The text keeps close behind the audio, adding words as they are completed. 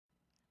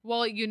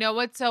Well, you know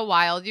what's so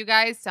wild, you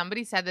guys?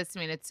 Somebody said this to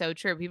me, and it's so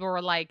true. People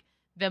were like,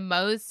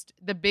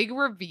 the big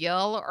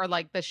reveal or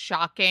like the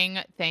shocking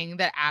thing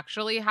that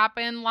actually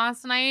happened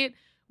last night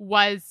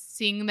was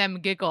seeing them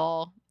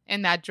giggle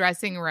in that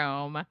dressing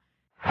room.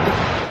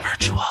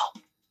 Virtual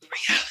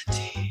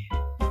reality.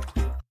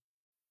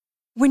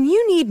 When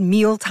you need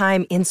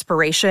mealtime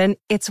inspiration,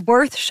 it's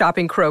worth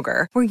shopping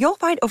Kroger, where you'll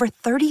find over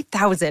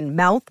 30,000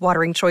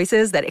 mouth-watering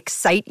choices that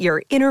excite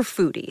your inner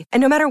foodie. And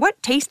no matter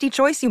what tasty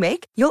choice you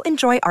make, you'll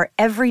enjoy our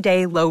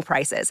everyday low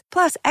prices,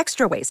 plus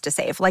extra ways to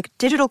save, like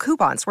digital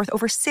coupons worth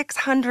over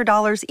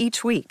 $600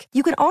 each week.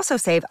 You can also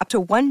save up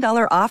to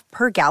 $1 off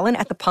per gallon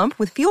at the pump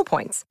with fuel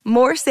points.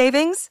 More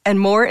savings and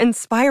more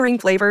inspiring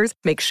flavors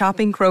make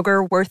shopping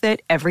Kroger worth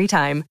it every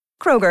time.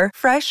 Kroger,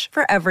 fresh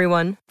for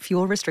everyone.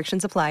 Fuel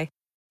restrictions apply.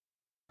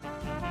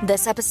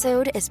 This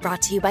episode is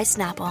brought to you by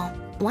Snapple.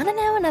 Want to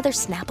know another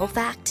Snapple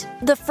fact?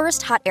 The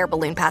first hot air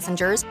balloon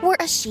passengers were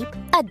a sheep,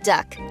 a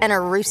duck, and a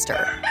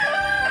rooster.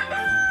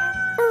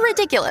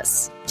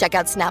 Ridiculous. Check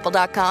out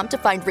Snapple.com to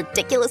find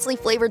ridiculously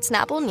flavored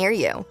Snapple near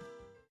you.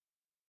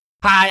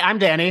 Hi, I'm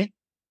Danny.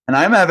 And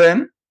I'm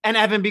Evan. And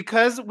Evan,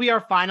 because we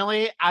are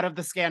finally out of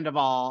the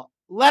Scandival,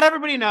 let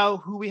everybody know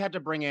who we had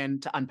to bring in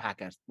to unpack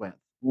it with.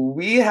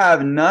 We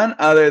have none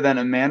other than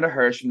Amanda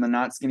Hirsch from the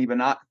Not Skinny But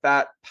Not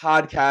Fat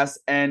podcast,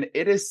 and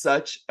it is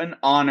such an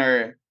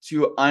honor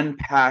to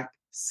unpack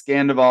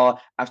Scandival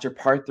after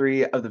part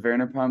 3 of the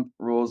Vanderpump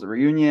Rules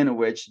reunion,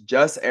 which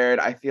just aired.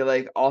 I feel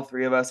like all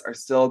three of us are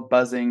still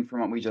buzzing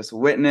from what we just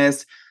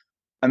witnessed.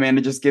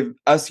 Amanda, just give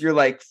us your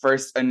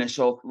first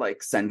initial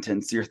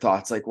sentence, your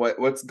thoughts,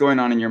 what's going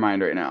on in your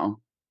mind right now?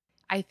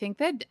 I think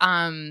that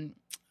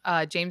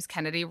James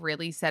Kennedy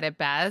really said it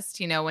best,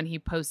 when he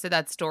posted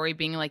that story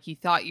being like, you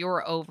thought you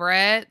were over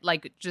it,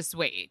 just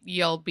wait,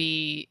 you'll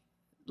be,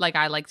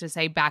 I like to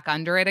say, back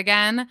under it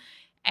again.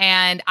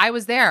 And I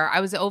was there. I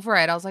was over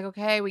it. I was like,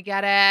 okay, we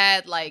get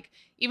it.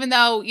 Even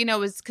though, it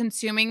was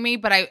consuming me,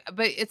 but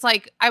it's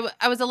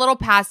I was a little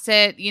past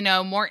it,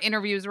 more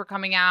interviews were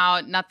coming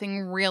out.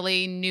 Nothing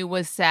really new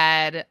was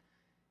said.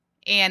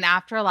 And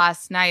after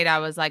last night, I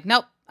was like,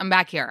 nope. I'm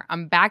back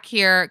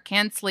here.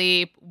 Can't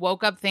sleep.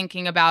 Woke up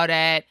thinking about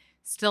it.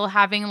 Still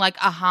having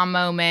aha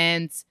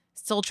moments.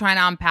 Still trying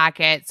to unpack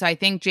it. So I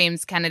think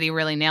James Kennedy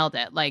really nailed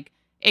it.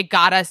 It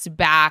got us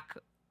back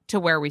to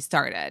where we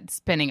started,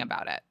 spinning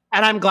about it.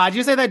 And I'm glad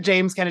you say that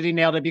James Kennedy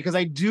nailed it, because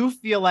I do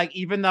feel like,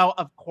 even though,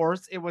 of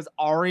course, it was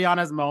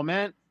Ariana's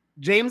moment,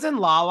 James and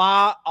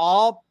Lala,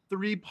 all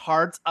 3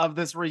 parts of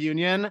this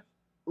reunion,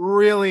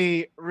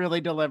 really, really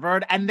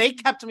delivered. And they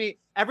kept me,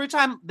 every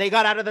time they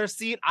got out of their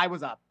seat, I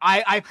was up.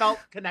 I felt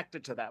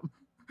connected to them.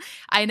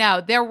 I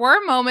know. There were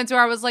moments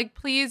where I was like,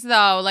 please,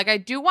 though, I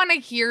do want to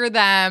hear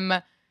them,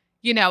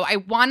 I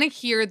want to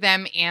hear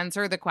them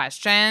answer the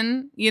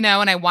question, and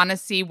I want to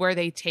see where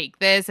they take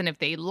this and if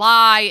they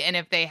lie and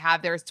if they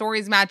have their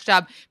stories matched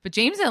up. But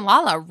James and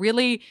Lala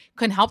really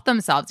couldn't help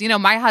themselves.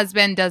 My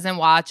husband doesn't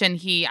watch,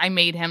 and I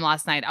made him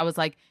last night. I was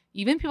like,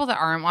 even people that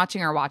aren't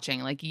watching are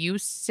watching. You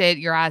sit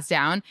your ass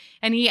down.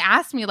 And he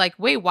asked me,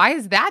 wait, why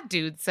is that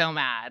dude so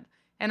mad?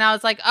 And I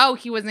was like, oh,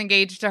 he was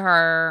engaged to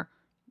her,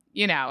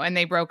 and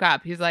they broke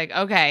up. He's like,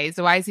 okay,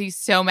 so why is he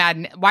so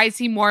mad? Why is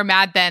he more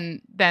mad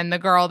than the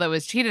girl that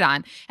was cheated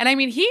on? And I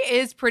mean, he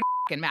is pretty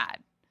fucking mad.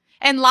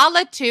 And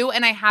Lala too.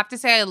 And I have to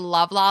say, I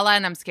love Lala,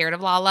 and I'm scared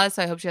of Lala,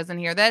 so I hope she doesn't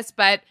hear this.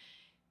 But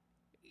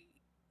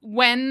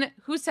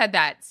who said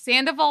that?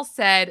 Sandoval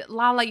said,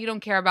 Lala, you don't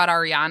care about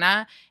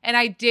Ariana. And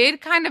I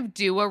did kind of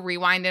do a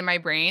rewind in my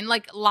brain.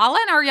 Lala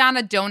and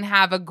Ariana don't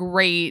have a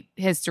great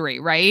history,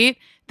 right?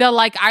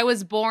 I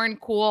was born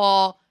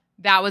cool.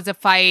 That was a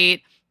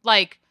fight.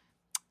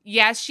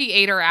 Yes, she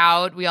ate her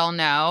out. We all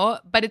know.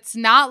 But it's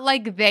not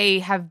like they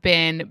have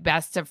been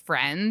best of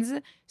friends.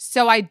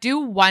 So I do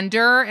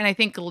wonder, and I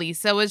think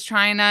Lisa was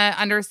trying to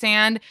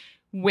understand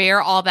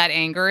where all that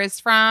anger is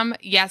from.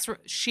 Yes,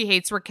 she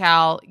hates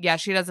Raquel.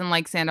 Yes, she doesn't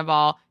like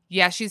Sandoval.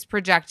 Yes, she's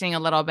projecting a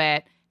little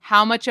bit.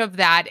 How much of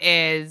that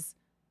is,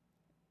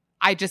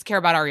 I just care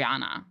about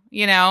Ariana?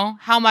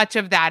 How much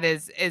of that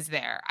is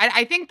there?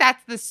 I think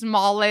that's the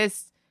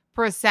smallest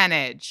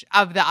percentage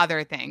of the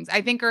other things.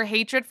 I think her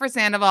hatred for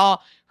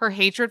Sandoval, her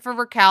hatred for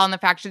Raquel, and the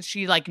fact that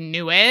she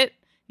knew it,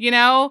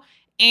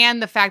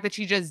 and the fact that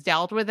she just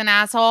dealt with an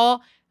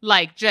asshole,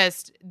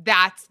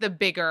 that's the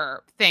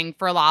bigger thing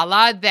for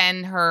Lala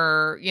than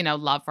her,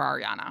 love for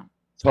Ariana.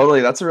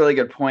 Totally. That's a really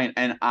good point.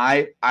 And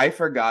I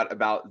forgot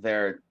about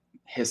their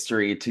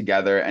history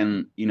together.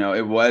 And,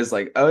 it was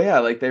oh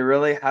yeah, they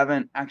really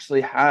haven't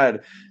actually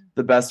had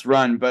the best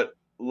run. But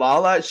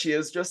Lala, she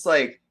is just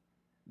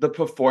the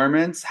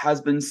performance has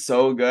been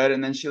so good.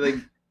 And then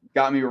she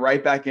got me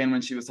right back in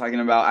when she was talking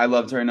about, I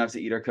loved her enough to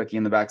eat her cookie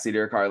in the backseat of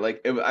her car.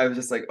 I was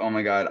just oh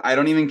my God, I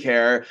don't even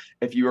care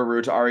if you were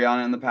rude to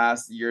Ariana in the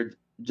past. You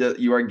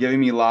are giving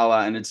me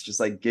Lala, and it's just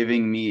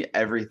giving me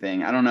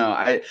everything. I don't know.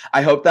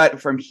 I hope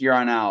that from here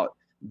on out,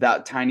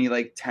 that tiny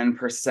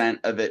 10%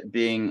 of it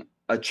being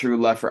a true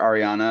love for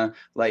Ariana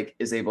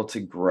is able to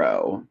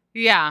grow.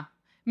 Yeah.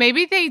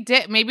 Maybe they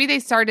did. Maybe they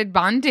started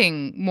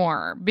bonding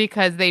more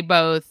because they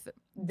both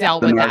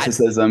dealt The with that.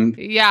 narcissism.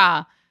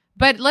 Yeah.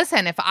 But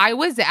listen, if I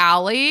was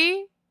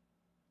Allie,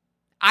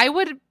 I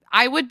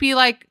would be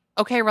like,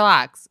 okay,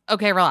 relax.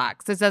 Okay,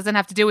 relax. This doesn't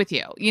have to do with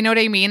you. You know what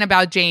I mean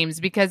about James?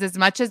 Because as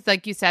much as,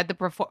 like you said, the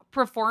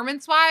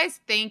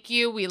performance-wise, thank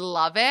you. We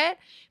love it.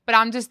 But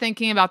I'm just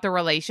thinking about the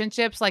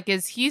relationships. Like,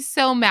 is he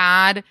so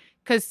mad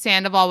because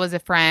Sandoval was a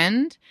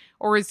friend?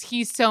 Or is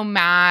he so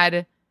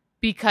mad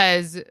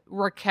because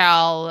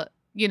Raquel,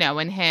 you know,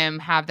 and him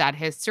have that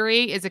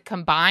history? Is it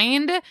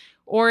combined?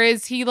 Or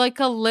is he like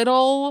a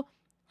little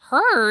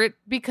hurt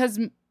because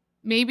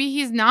maybe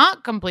he's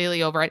not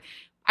completely over it?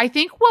 I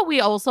think what we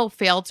also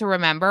fail to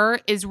remember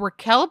is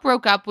Raquel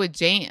broke up with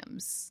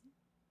James.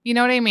 You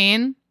know what I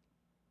mean?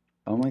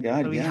 Oh my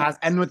God, So he yeah. has,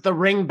 and with the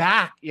ring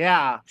back,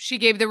 yeah. She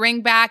gave the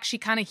ring back. She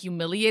kind of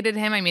humiliated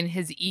him. I mean,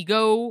 his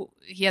ego,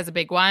 he has a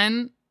big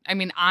one. I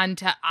mean, on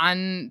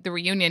the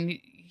reunion,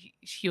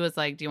 she was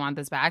like, do you want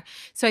this back?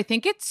 So I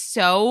think it's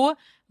so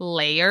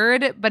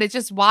layered, but it's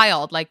just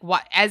wild. Like,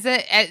 what as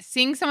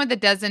seeing someone that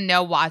doesn't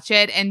know watch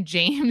it, and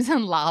James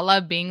and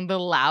Lala being the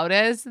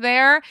loudest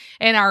there,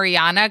 and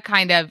Ariana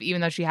kind of, even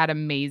though she had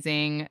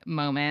amazing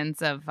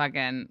moments of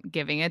fucking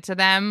giving it to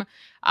them,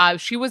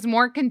 she was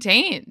more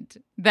contained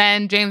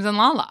than James and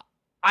Lala.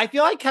 I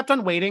feel I kept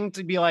on waiting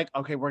to be like,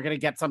 okay, we're gonna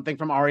get something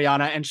from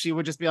Ariana, and she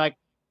would just be like,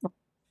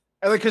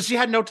 because she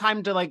had no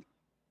time to like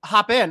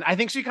hop in. I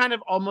think she kind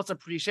of almost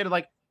appreciated,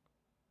 like,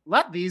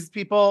 let these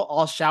people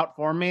all shout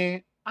for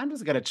me. I'm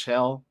just gonna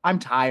chill. I'm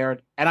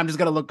tired, and I'm just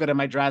gonna look good in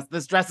my dress.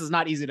 This dress is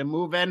not easy to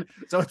move in,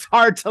 so it's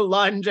hard to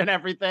lunge and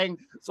everything.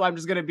 So I'm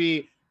just gonna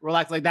be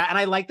relaxed like that. And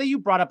I like that you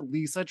brought up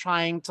Lisa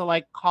trying to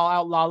like call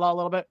out Lala a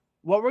little bit.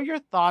 What were your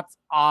thoughts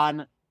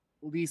on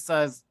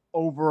Lisa's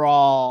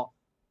overall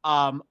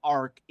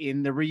arc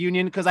in the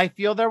reunion? Because I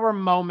feel there were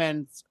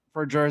moments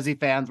for Jersey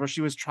fans where she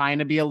was trying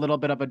to be a little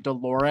bit of a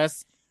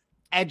Dolores,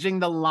 edging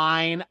the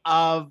line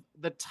of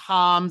the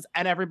Toms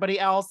and everybody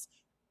else.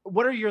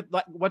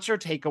 What's your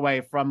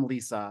takeaway from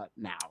Lisa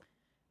now?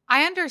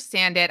 I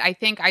understand it. I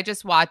think I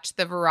just watched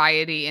the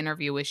Variety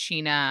interview with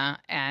Sheena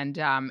and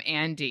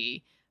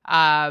Andy,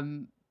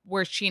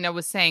 where Sheena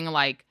was saying,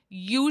 like,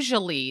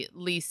 usually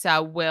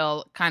Lisa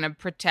will kind of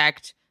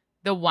protect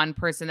the one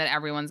person that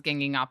everyone's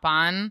ganging up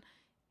on.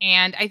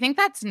 And I think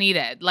that's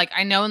needed. Like,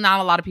 I know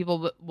not a lot of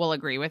people will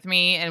agree with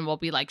me and will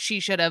be like,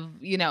 she should have,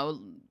 you know,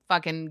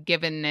 fucking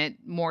given it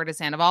more to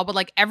Sandoval. But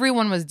like,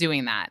 everyone was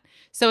doing that.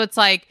 So it's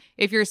like,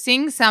 if you're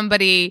seeing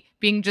somebody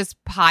being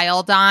just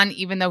piled on,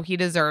 even though he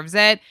deserves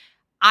it,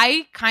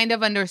 I kind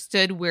of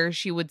understood where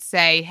she would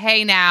say,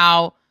 hey,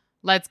 now,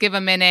 let's give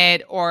a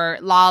minute, or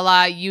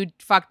Lala, you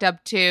fucked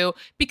up too.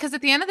 Because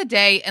at the end of the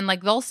day, and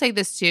like they'll say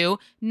this too,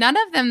 none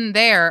of them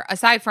there,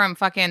 aside from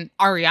fucking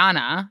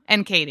Ariana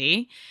and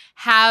Katie,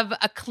 have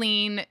a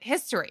clean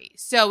history.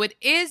 So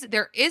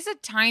there is a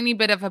tiny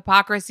bit of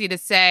hypocrisy to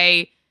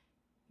say,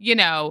 you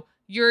know,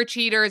 you're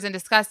cheaters and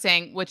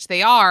disgusting, which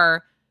they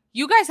are.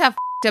 You guys have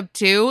fucked up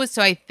too.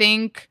 So I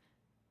think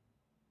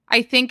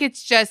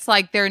it's just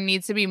like there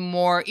needs to be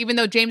more, even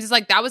though James is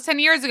like, that was 10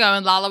 years ago,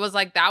 and Lala was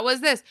like, that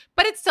was this,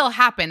 but it still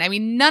happened. I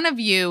mean, none of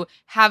you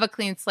have a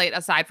clean slate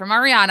aside from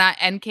Ariana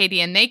and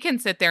Katie, and they can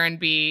sit there and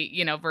be,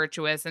 you know,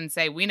 virtuous and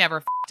say, we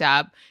never fucked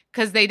up,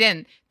 because they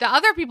didn't. The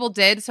other people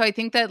did. So I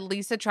think that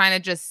Lisa trying to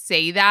just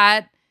say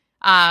that,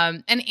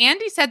 and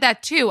Andy said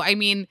that too. I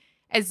mean,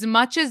 as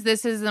much as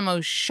this is the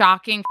most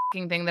shocking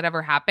fucking thing that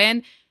ever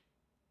happened,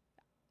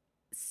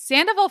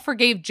 Sandoval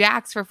forgave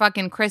Jax for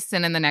fucking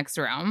Kristen in the next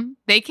room.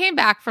 They came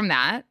back from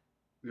that.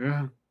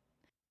 Yeah.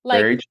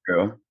 Like, very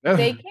true.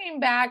 they came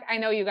back. I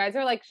know you guys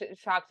are like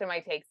shocked at my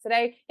takes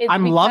today.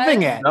 I'm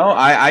loving it. No,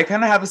 I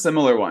kind of have a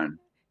similar one.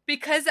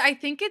 Because I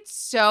think it's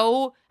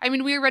so, I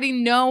mean, we already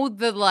know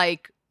the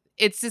like,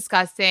 it's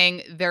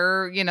disgusting.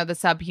 They're, you know, the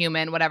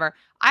subhuman, whatever.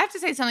 I have to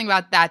say something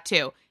about that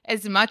too.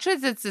 As much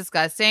as it's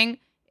disgusting,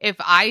 if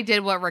I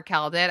did what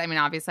Raquel did, I mean,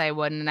 obviously I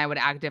wouldn't, and I would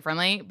act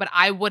differently, but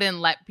I wouldn't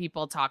let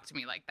people talk to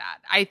me like that.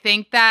 I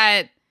think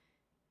that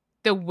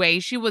the way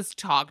she was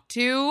talked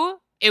to,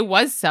 it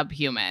was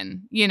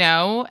subhuman, you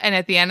know? And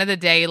at the end of the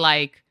day,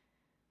 like,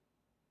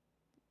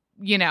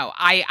 you know,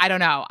 I don't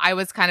know. I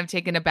was kind of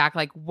taken aback,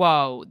 like,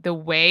 whoa, the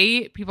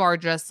way people are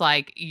just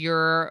like,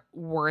 you're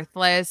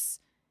worthless,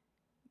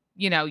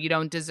 you know, you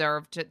don't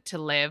deserve to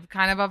live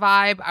kind of a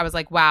vibe. I was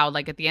like, wow,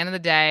 like at the end of the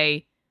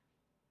day,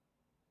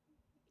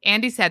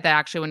 Andy said that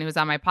actually when he was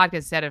on my podcast,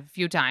 he said it a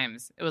few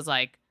times. It was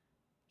like,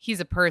 he's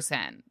a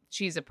person.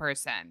 She's a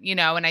person, you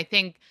know? And I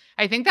think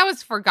that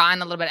was forgotten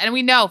a little bit. And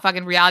we know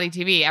fucking reality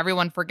TV,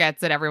 everyone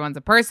forgets that everyone's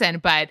a person.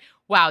 But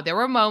wow, there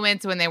were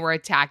moments when they were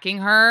attacking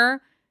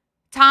her.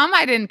 Tom,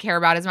 I didn't care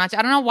about as much.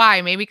 I don't know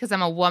why. Maybe because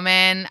I'm a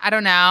woman. I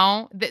don't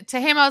know. To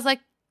him, I was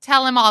like,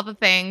 tell him all the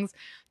things.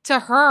 To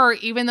her,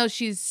 even though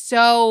she's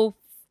so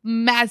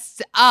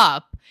messed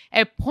up,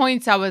 at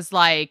points I was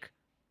like,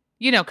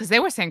 you know, because they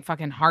were saying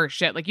fucking harsh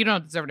shit. Like, you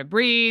don't deserve to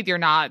breathe. You're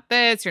not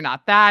this. You're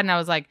not that. And I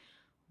was like,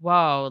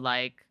 whoa,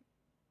 like,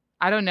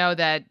 I don't know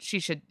that she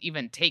should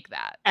even take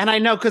that. And I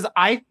know, because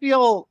I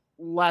feel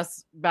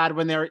less bad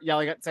when they're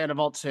yelling at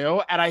Sandoval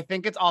too. And I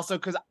think it's also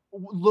because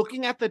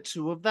looking at the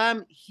two of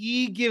them,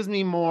 he gives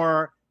me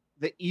more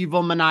the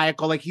evil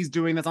maniacal, like he's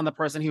doing this on the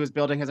person he was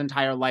building his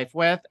entire life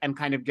with and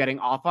kind of getting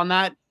off on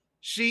that.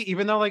 She,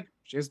 even though like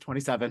she is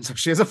 27, so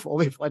she is a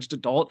fully fledged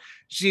adult,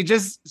 she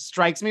just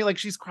strikes me like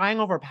she's crying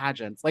over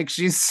pageants. Like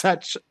she's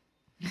such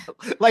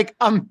like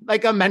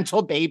a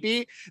mental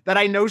baby that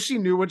I know she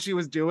knew what she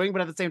was doing,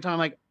 but at the same time I'm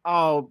like,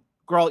 oh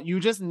girl, you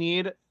just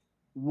need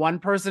one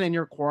person in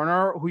your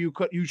corner who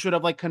you should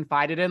have like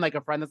confided in, like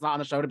a friend that's not on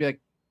the show, to be like,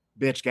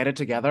 bitch, get it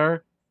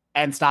together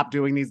and stop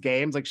doing these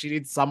games. Like she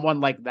needs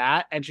someone like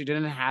that, and she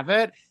didn't have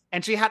it.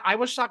 And I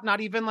was shocked, not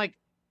even like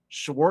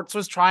Schwartz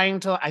was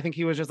trying to, I think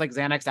he was just like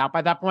Xanaxed out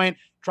by that point,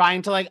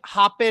 trying to like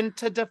hop in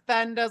to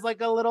defend as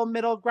like a little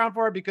middle ground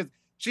for her, because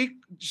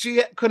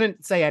she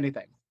couldn't say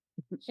anything.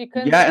 She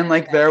couldn't. Yeah, and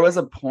like there was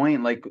a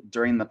point like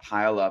during the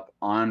pileup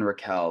on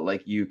Raquel,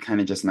 like you kind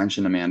of just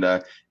mentioned,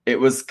 Amanda, it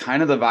was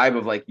kind of the vibe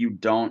of like, you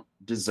don't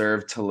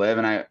deserve to live.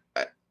 And I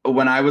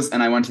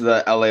went to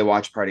the LA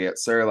watch party at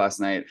Sir last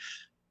night,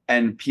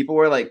 and people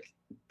were like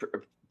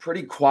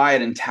pretty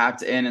quiet and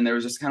tapped in. And there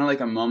was just kind of like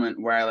a moment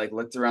where I like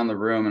looked around the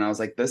room and I was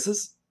like, this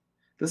is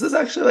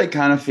actually like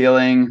kind of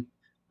feeling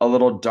a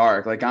little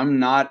dark. Like I'm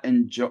not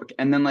enjoying.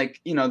 And then like,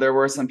 you know, there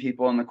were some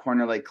people in the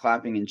corner like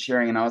clapping and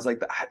cheering. And I was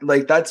like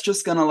that's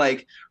just going to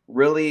like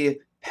really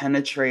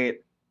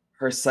penetrate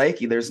her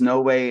psyche. There's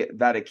no way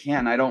that it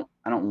can. I don't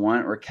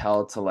want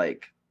Raquel to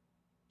like,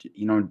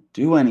 you know,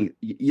 do any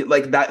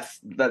like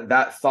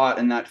that thought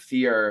and that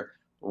fear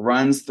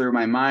runs through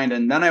my mind.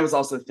 And then I was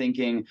also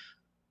thinking,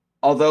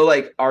 although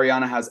like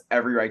Ariana has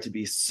every right to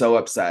be so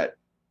upset,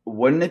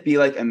 wouldn't it be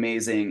like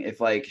amazing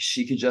if like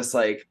she could just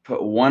like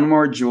put one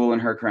more jewel in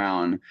her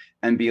crown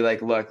and be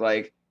like, look,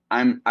 like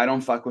I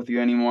don't fuck with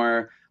you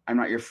anymore. I'm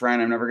not your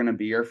friend. I'm never going to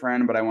be your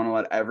friend, but I want to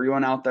let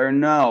everyone out there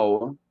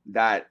know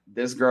that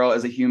this girl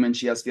is a human.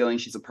 She has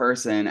feelings. She's a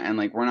person. And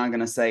like, we're not going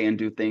to say and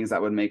do things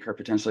that would make her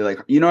potentially like,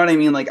 you know what I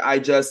mean? Like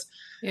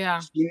she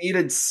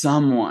needed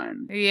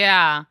someone.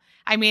 Yeah.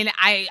 I mean,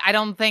 I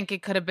don't think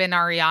it could have been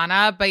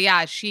Ariana, but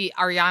yeah,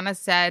 Ariana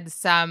said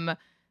some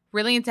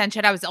really intense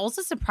shit. I was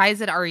also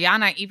surprised that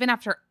Ariana, even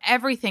after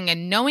everything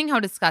and knowing how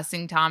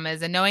disgusting Tom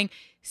is and knowing,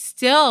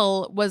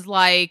 still was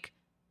like,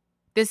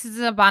 this is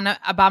an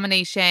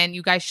abomination.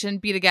 You guys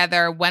shouldn't be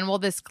together. When will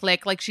this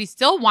click? Like, she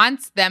still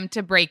wants them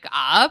to break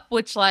up,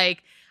 which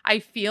like I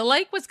feel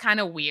like was kind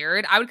of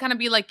weird. I would kind of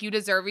be like, you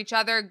deserve each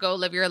other. Go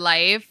live your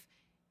life,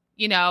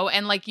 you know?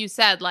 And like you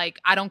said, like,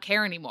 I don't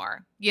care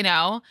anymore, you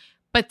know?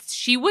 But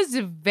she was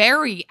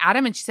very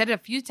adamant. She said it a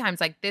few times,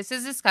 like, this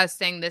is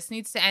disgusting. This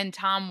needs to end,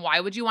 Tom. Why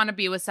would you want to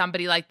be with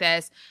somebody like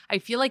this? I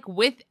feel like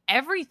with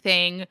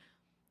everything,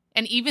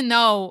 and even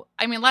though,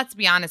 I mean, let's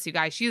be honest, you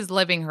guys, she's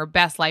living her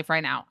best life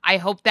right now. I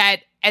hope that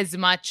as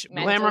much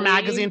Glamour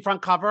magazine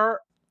front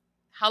cover.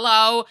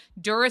 Hello,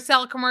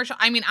 Duracell commercial.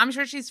 I mean, I'm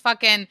sure she's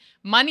fucking,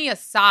 money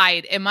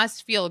aside, it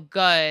must feel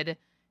good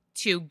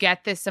to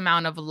get this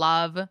amount of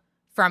love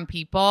from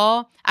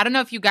people. I don't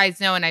know if you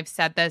guys know, and I've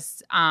said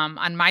this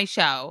on my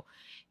show,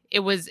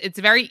 it's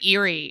very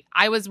eerie.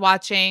 I was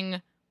watching,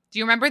 do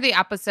you remember the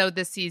episode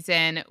this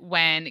season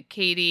when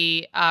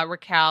Katie,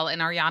 Raquel,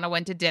 and Ariana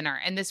went to dinner?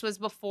 And this was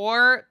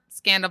before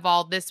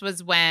Scandoval. This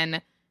was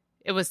when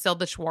it was still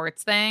the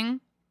Schwartz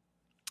thing.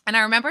 And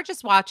I remember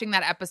just watching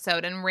that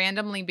episode and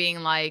randomly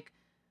being like,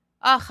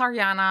 oh,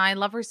 Ariana, I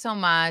love her so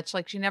much.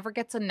 Like, she never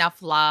gets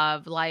enough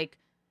love. Like,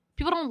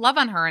 people don't love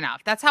on her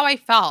enough. That's how I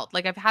felt.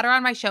 Like, I've had her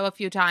on my show a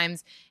few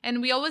times, and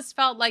we always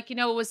felt like, you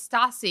know, it was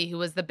Stassi who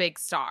was the big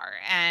star.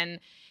 And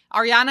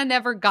Ariana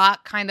never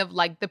got kind of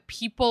like the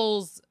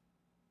people's,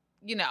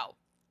 you know,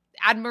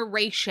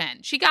 admiration.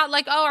 She got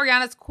like, oh,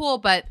 Ariana's cool,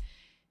 but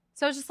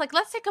so it's just like,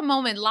 let's take a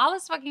moment.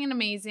 Lala's fucking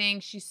amazing.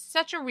 She's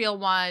such a real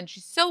one.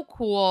 She's so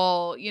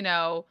cool, you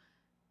know.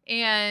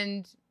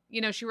 And,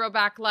 you know, she wrote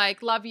back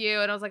like, love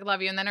you. And I was like,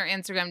 love you. And then her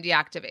Instagram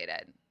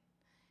deactivated.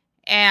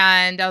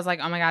 And I was like,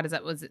 oh my God,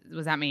 was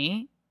that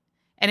me?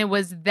 And it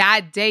was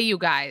that day, you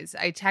guys.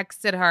 I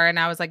texted her and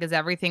I was like, is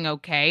everything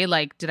okay?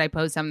 Like, did I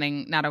post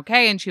something not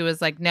okay? And she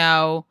was like,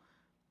 no,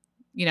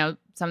 you know,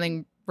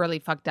 something really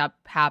fucked up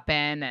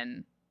happened.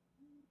 And,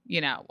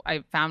 you know,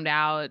 I found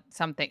out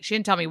something. She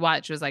didn't tell me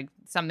what. She was like,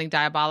 something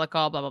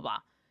diabolical, blah, blah, blah.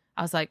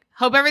 I was like,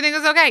 hope everything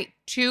is okay.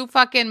 2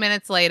 fucking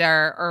minutes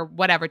later, or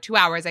whatever, 2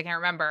 hours, I can't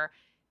remember,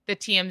 the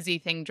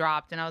TMZ thing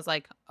dropped. And I was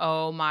like,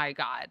 oh my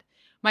God.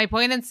 My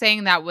point in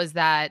saying that was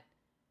that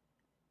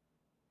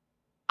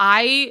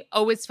I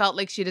always felt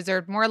like she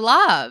deserved more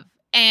love.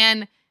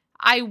 And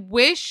I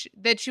wish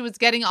that she was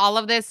getting all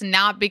of this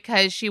not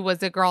because she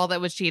was a girl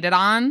that was cheated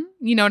on.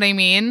 You know what I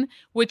mean?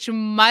 Which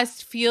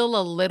must feel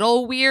a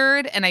little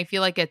weird. And I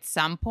feel like at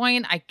some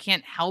point I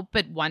can't help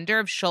but wonder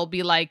if she'll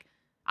be like,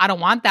 I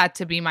don't want that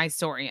to be my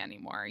story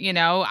anymore. You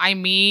know,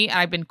 I'm me and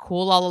I've been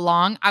cool all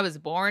along. I was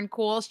born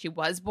cool. She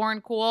was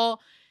born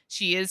cool.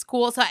 She is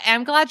cool. So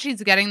I'm glad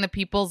she's getting the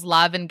people's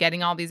love and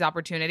getting all these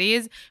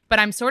opportunities. But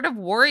I'm sort of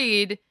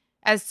worried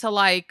as to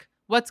like,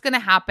 what's going to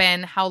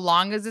happen? How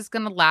long is this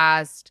going to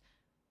last?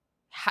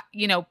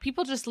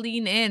 people just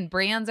lean in.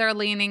 Brands are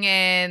leaning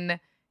in,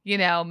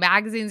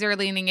 magazines are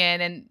leaning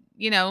in, and,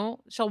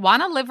 she'll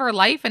want to live her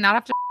life and not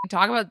have to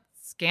talk about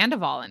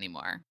Scandival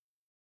anymore.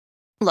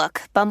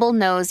 Look, Bumble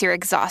knows you're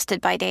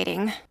exhausted by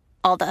dating.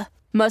 All the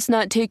must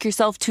not take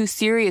yourself too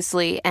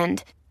seriously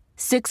and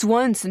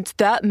 6'1" since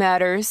that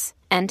matters.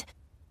 And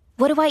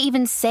what do I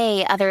even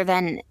say other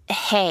than,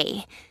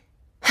 hey?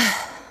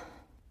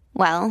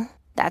 Well,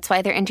 that's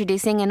why they're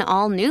introducing an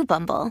all-new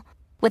Bumble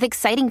with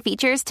exciting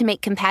features to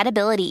make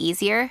compatibility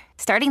easier,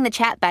 starting the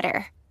chat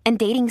better, and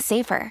dating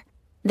safer.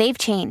 They've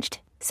changed,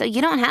 so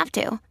you don't have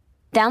to.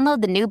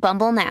 Download the new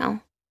Bumble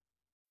now.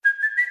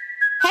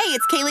 Hey,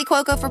 it's Kaylee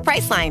Cuoco for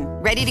Priceline.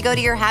 Ready to go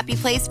to your happy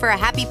place for a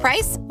happy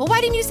price? Well,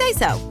 why didn't you say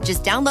so?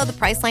 Just download the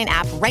Priceline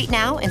app right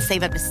now and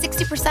save up to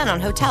 60%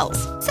 on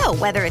hotels. So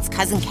whether it's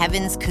Cousin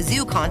Kevin's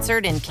Kazoo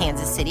Concert in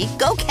Kansas City,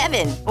 go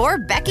Kevin, or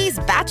Becky's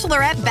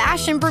Bachelorette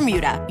Bash in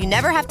Bermuda, you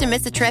never have to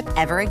miss a trip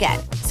ever again.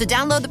 So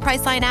download the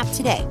Priceline app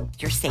today.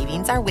 Your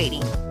savings are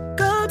waiting.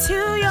 Go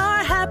to your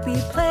happy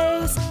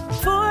place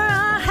for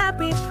a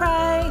happy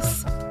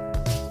price.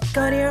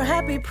 Go to your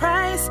happy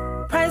price,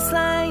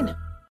 Priceline.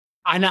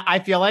 I know. I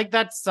feel like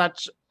that's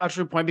such a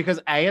true point because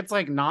it's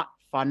like not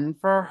fun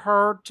for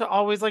her to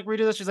always like redo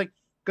this. She's like,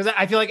 because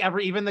I feel like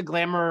even the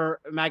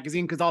Glamour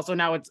magazine, because also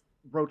now it's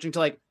broaching to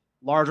like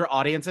larger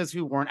audiences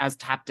who weren't as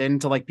tapped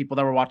into like people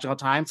that were watching all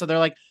the time. So they're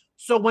like,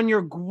 so when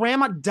your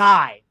grandma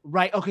died,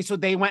 right? Okay, so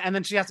they went, and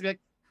then she has to be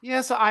like,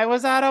 yeah, so I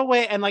was at a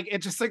way, and like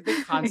it's just like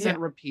the constant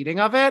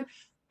repeating of it.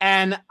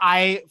 And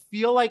I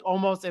feel like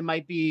almost it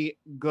might be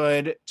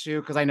good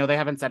too, because I know they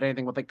haven't said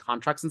anything with like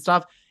contracts and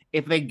stuff,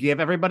 if they give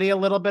everybody a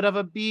little bit of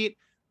a beat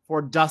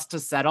for dust to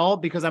settle,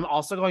 because I'm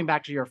also going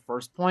back to your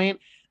first point.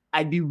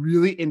 I'd be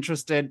really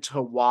interested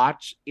to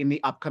watch in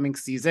the upcoming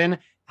season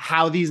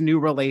how these new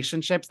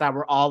relationships that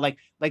were all like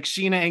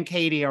Sheena and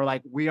Katie are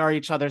like, we are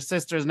each other's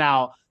sisters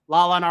now.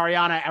 Lala and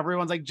Ariana,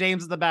 everyone's like,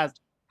 James is the best.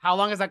 How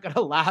long is that going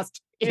to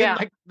last in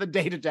like the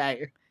day to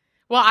day?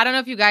 Well, I don't know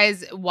if you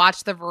guys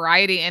watched the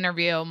Variety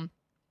interview,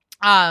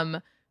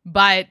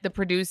 but the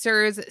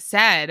producers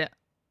said,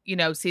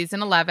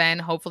 season 11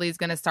 hopefully is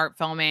going to start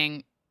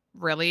filming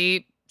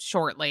really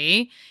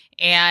shortly.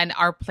 And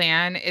our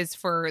plan is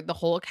for the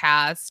whole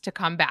cast to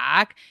come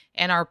back.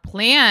 And our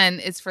plan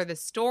is for the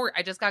story.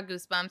 I just got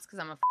goosebumps because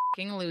I'm a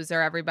fucking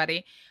loser,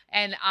 everybody.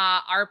 And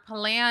our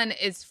plan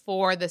is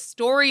for the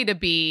story to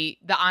be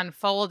the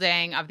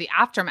unfolding of the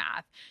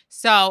aftermath.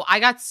 So I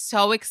got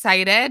so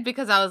excited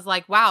because I was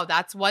like, wow,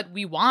 that's what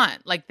we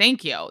want. Like,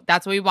 thank you.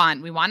 That's what we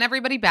want. We want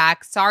everybody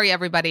back. Sorry,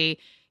 everybody.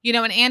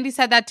 And Andy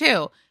said that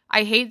too.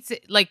 I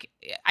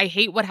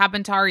hate what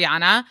happened to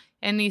Ariana.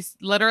 And he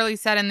literally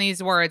said in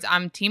these words,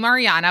 I'm Team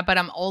Ariana, but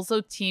I'm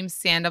also Team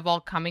Sandoval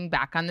coming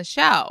back on the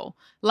show.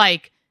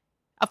 Like,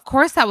 of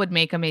course that would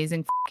make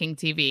amazing fucking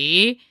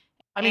TV.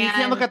 I mean, you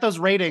can't look at those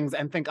ratings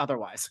and think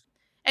otherwise.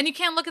 And you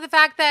can't look at the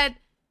fact that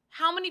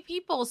how many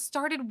people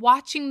started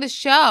watching the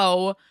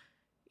show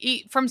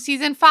from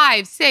season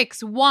 5,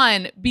 6,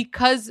 1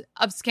 because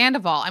of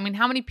Scandival. I mean,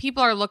 how many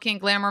people are looking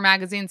at Glamour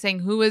magazine saying,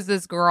 who is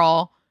this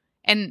girl?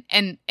 And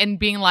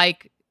being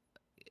like,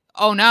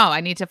 oh no,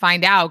 I need to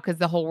find out because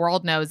the whole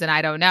world knows and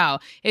I don't know.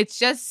 It's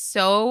just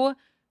so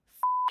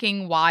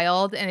fucking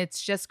wild and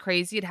it's just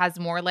crazy. It has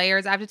more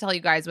layers. I have to tell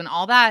you guys, when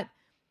all that,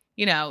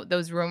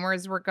 those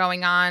rumors were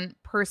going on,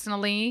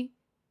 personally,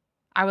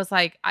 I was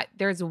like,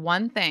 there's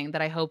one thing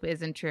that I hope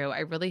isn't true. I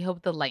really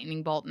hope the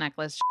lightning bolt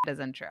necklace shit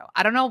isn't true.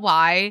 I don't know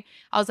why.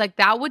 I was like,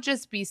 that would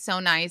just be so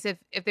nice if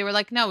they were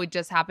like, no, we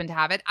just happen to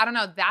have it. I don't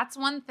know. That's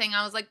one thing.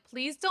 I was like,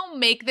 please don't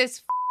make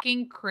this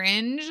fucking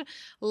cringe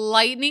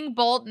lightning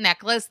bolt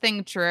necklace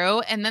thing true.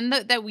 And then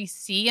that we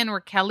see and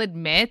Raquel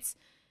admits,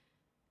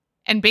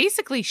 and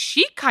basically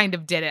she kind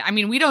of did it. I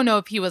mean, we don't know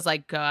if he was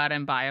like, go out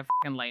and buy a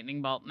fucking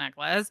lightning bolt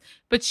necklace,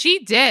 but she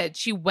did.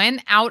 She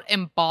went out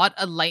and bought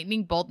a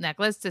lightning bolt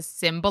necklace to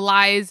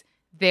symbolize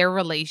their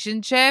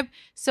relationship.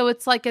 So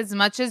it's like, as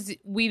much as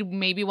we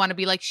maybe want to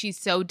be like, she's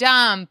so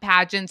dumb,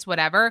 pageants,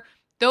 whatever,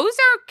 those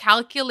are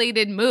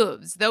calculated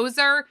moves. Those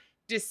are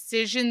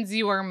decisions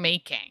you are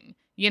making.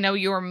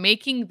 You are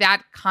making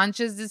that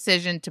conscious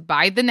decision to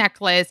buy the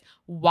necklace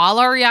while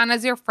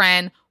Ariana's your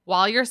friend,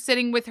 while you're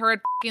sitting with her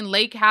at fucking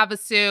Lake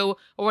Havasu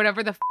or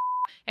whatever the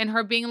and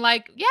her being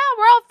like, yeah,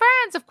 we're all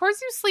friends. Of course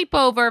you sleep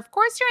over. Of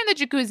course you're in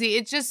the jacuzzi.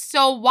 It's just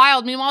so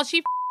wild. Meanwhile,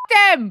 she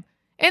him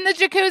in the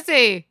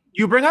jacuzzi.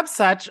 You bring up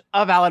such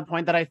a valid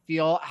point that I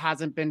feel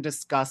hasn't been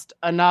discussed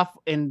enough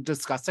in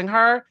discussing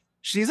her.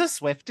 She's a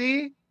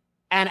Swiftie,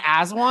 and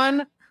as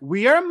one,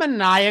 we are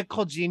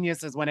maniacal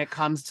geniuses when it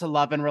comes to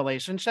love and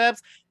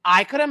relationships.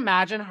 I could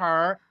imagine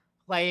her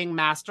playing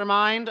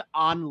Mastermind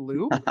on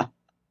loop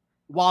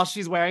while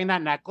she's wearing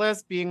that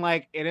necklace, being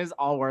like, it is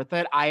all worth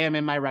it. I am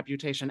in my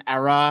Reputation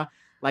era.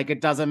 Like,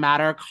 it doesn't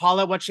matter. Call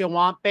it what you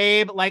want,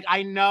 babe. Like,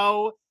 I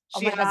know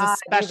she has a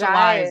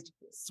specialized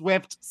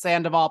Swift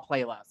Sandoval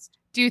playlist.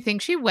 Do you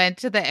think she went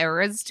to the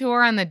Eras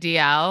tour on the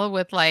DL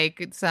with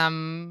like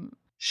some...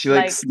 She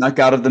like snuck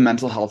out of the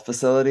mental health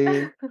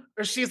facility.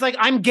 Or she's like,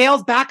 I'm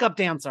Gail's backup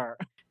dancer.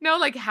 No,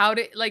 like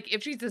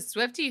if she's a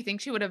Swiftie, you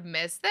think she would have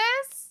missed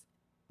this?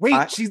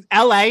 Wait, she's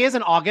LA is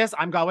in August.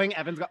 I'm going.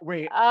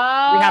 Wait. We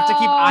have to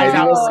keep eyes Maybe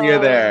out. we'll see her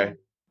there.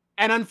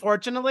 And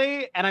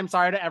unfortunately, and I'm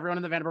sorry to everyone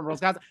in the Vanderpump Rules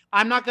guys,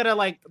 I'm not gonna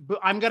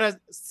I'm gonna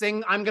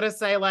sing. I'm gonna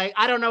say like,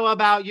 I don't know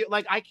about you.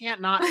 Like, I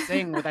can't not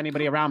sing with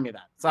anybody around me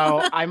then.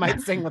 So I might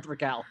sing with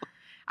Raquel.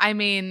 I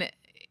mean,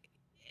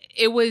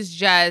 it was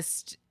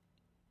just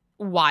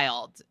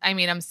wild. I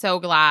mean, I'm so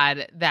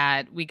glad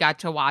that we got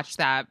to watch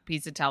that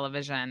piece of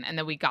television and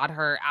that we got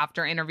her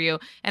after interview.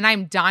 And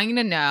I'm dying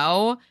to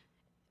know.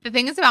 The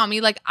thing is about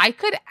me, like, I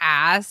could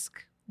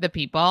ask the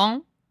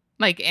people,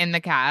 like, in the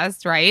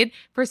cast, right?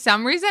 For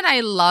some reason,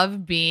 I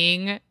love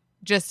being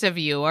just a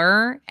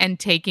viewer and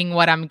taking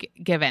what I'm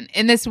given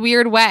in this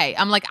weird way.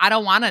 I'm like, I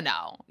don't want to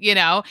know, you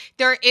know?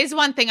 There is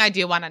one thing I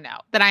do want to know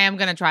that I am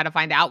going to try to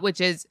find out,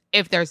 which is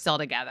if they're still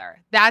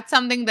together. That's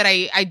something that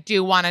I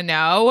do want to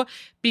know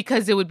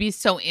because it would be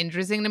so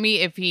interesting to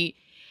me if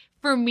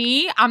for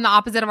me, I'm the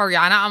opposite of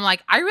Ariana. I'm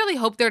like, I really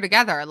hope they're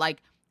together.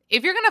 Like,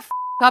 if you're going to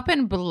up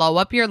and blow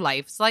up your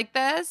lives like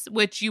this,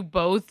 which you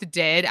both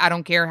did, I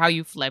don't care how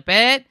you flip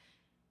it,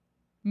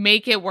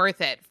 make it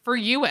worth it for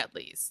you at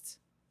least.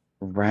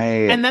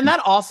 Right. And then that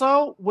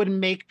also would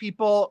make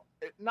people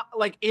not,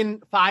 like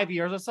in 5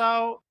 years or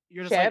so,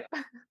 you're just Ship.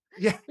 like,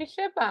 yeah. We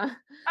ship.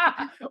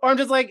 Or I'm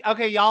just like,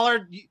 okay,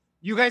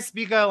 you guys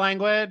speak a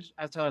language,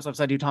 as Taylor Swift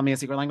said, you tell me a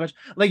secret language.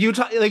 Like you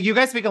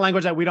guys speak a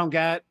language that we don't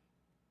get.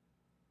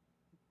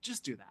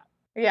 Just do that.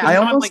 Yeah. I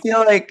almost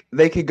feel like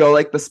they could go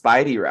like the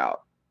Spidey route.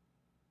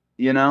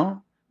 You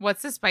know?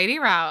 What's the Spidey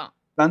route?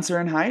 Spencer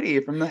and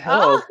Heidi from The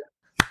Hills.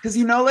 Because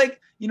you know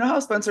how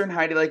Spencer and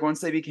Heidi, like once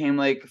they became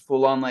like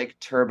full on like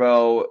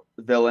turbo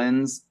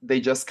villains, they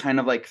just kind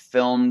of like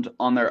filmed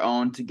on their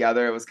own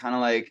together. It was kind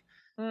of like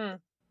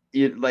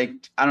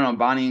like, I don't know,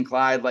 Bonnie and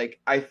Clyde. Like,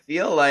 I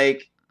feel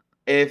like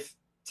if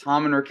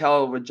Tom and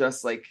Raquel would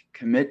just like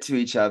commit to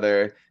each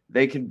other,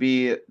 they could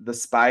be the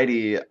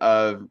Spidey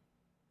of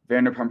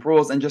Vanderpump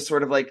Rules and just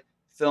sort of like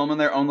film in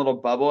their own little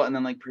bubble, and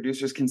then like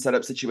producers can set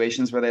up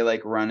situations where they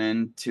like run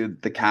into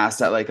the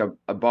cast at like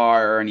a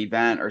bar or an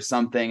event or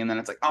something, and then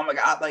it's like, oh my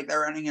god, like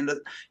they're running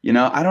into, you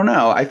know, I don't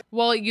know.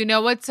 Well, you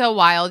know what's so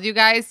wild, you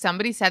guys?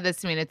 Somebody said this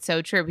to me and it's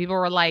so true. People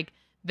were like,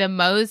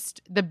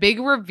 the big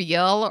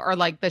reveal or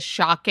like the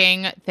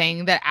shocking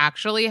thing that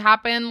actually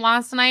happened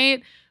last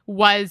night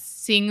was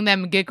seeing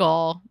them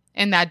giggle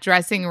in that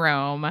dressing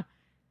room.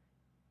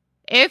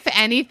 If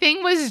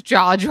anything was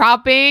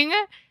jaw-dropping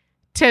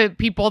to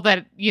people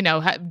that, you know,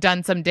 have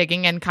done some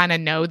digging and kind of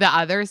know the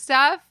other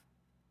stuff,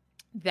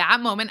 that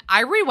moment,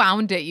 I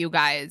rewound it, you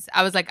guys.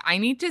 I was like, I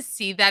need to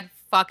see that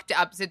fucked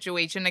up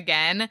situation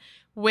again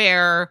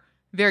where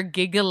they're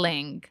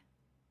giggling.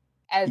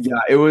 Yeah,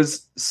 it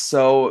was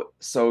so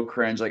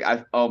cringe. Like,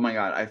 oh my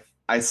god,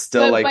 I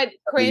still like. But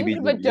cringe,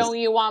 but don't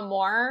you want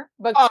more?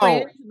 But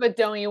cringe, but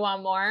don't you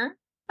want more?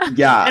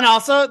 Yeah. And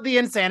also the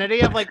insanity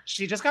of like,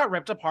 she just got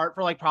ripped apart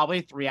for like probably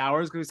 3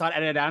 hours because we saw it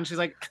edited down. She's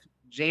like,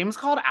 James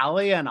called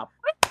Allie and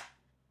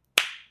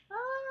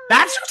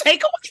that's your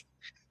takeaway.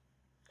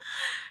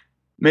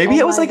 Maybe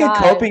it was like a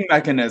coping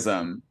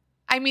mechanism.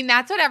 I mean,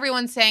 that's what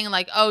everyone's saying.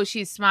 Like, oh,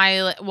 she's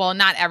smiling. Well,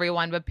 not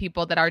everyone, but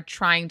people that are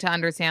trying to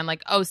understand.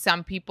 Like, oh,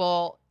 some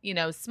people, you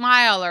know,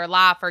 smile or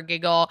laugh or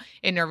giggle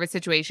in nervous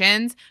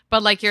situations.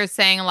 But like you're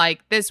saying,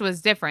 like, this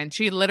was different.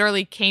 She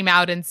literally came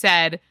out and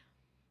said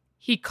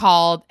he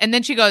called. And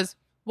then she goes,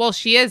 well,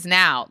 she is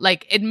now.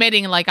 Like,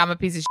 admitting like I'm a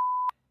piece of shit.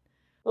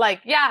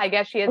 Like, yeah, I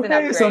guess she is an Okay,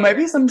 upgrade. so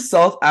maybe some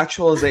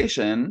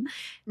self-actualization.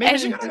 Maybe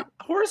she got a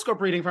horoscope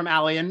reading from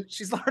Allie and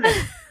she's learning.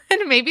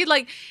 And maybe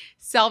like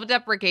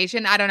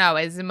self-deprecation. I don't know.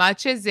 As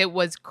much as it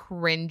was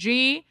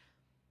cringy,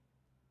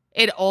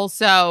 it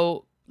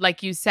also,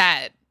 like you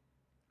said,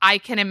 I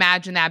can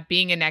imagine that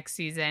being a next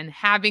season,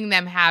 having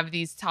them have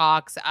these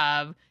talks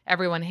of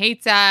everyone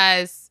hates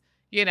us.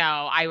 You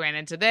know, I ran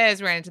into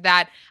this, ran into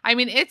that. I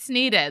mean, it's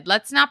needed.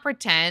 Let's not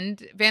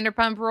pretend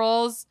Vanderpump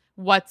Rules,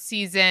 what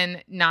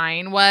season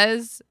 9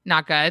 was,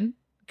 not good.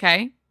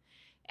 Okay.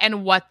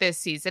 And what this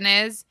season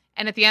is.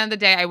 And at the end of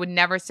the day, I would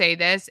never say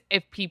this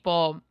if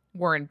people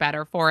weren't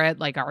better for it,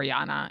 like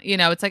Ariana. You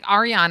know, it's like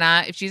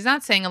Ariana, if she's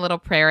not saying a little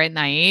prayer at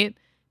night,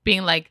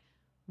 being like,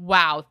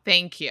 wow,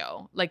 thank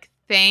you. Like,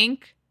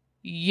 thank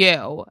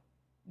you,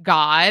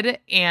 God,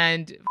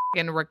 and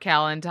fucking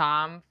Raquel and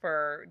Tom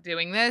for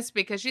doing this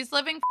because she's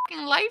living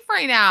fucking life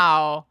right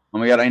now. Oh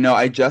my god, I know.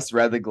 I just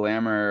read the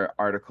Glamour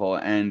article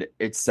and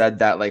it said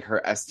that like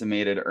her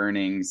estimated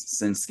earnings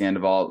since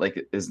Scandival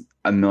like is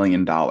 $1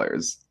 million.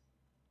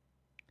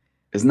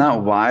 Isn't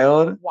that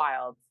wild?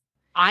 Wild.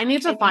 I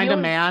need to find a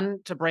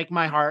man to break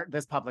my heart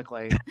this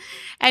publicly.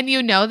 And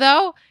you know,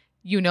 though,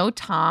 you know,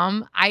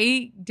 Tom,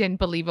 I didn't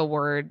believe a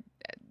word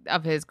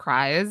of his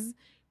cries,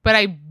 but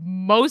I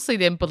mostly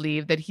didn't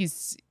believe that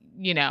he's,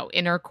 you know,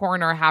 in her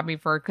corner happy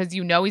for her because,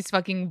 you know, he's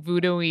fucking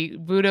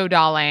voodoo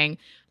dolling.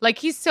 Like,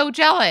 he's so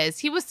jealous.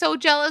 He was so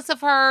jealous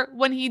of her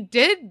when he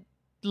did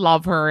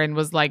love her and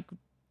was like,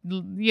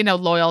 you know,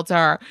 loyal to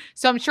her.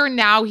 So I'm sure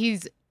now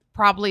he's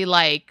probably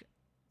like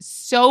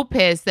so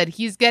pissed that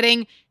he's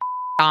getting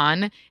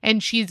on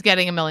and she's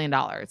getting $1 million.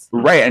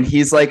 Right. And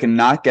he's like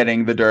not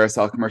getting the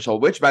Duracell commercial,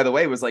 which by the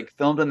way was like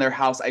filmed in their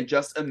house. I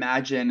just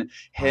imagine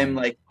him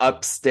like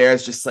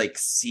upstairs just like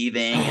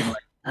seething and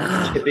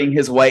like chipping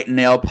his white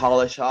nail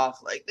polish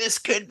off. Like, this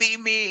could be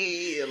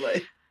me.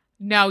 Like,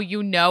 no,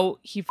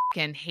 he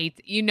fucking hates,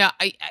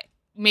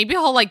 maybe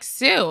he'll like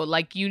sue,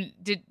 like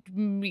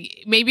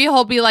maybe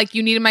he'll be like,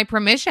 you needed my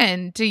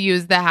permission to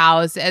use the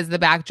house as the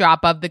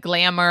backdrop of the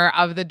glamour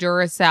of the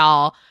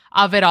Duracell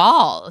of it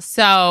all.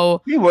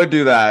 So he would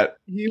do that.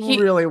 He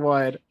really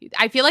would.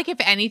 I feel like if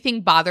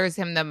anything bothers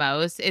him the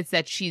most, it's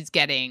that she's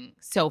getting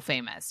so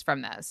famous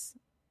from this.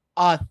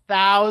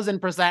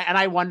 1,000%. And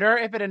I wonder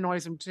if it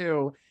annoys him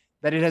too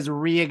that it has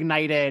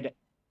reignited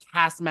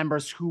cast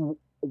members who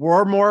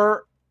were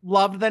more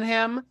loved than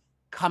him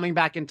coming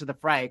back into the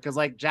fray. Because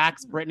like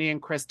Jax, Brittany,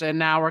 and Kristen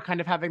now are kind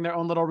of having their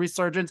own little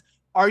resurgence.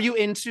 Are you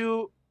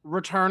into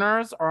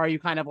returners, or are you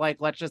kind of like,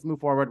 let's just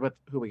move forward with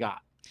who we got?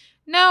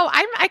 No,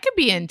 I could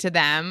be into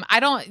them.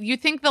 You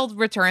think they'll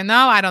return though?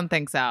 I don't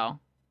think so.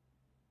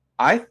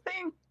 I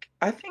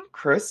think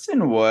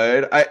Kristen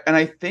would.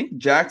 I think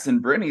Jax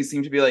and Brittany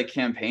seem to be like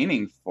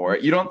campaigning for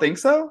it. You don't think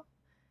so?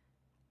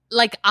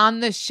 Like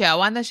on the show,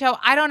 I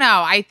don't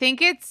know. I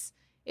think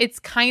it's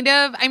kind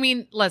of, I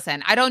mean,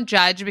 listen, I don't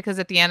judge because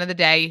at the end of the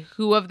day,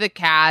 who of the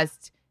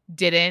cast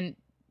didn't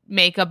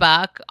make a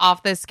buck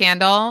off this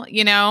scandal,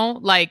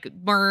 like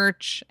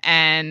merch,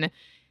 and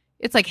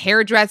it's like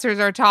hairdressers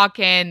are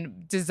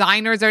talking,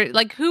 designers are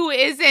like, who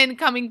isn't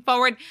coming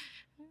forward?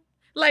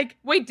 Like,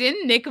 wait,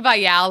 didn't Nick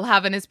Viall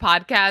have in his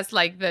podcast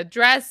like the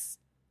dress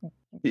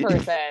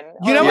person?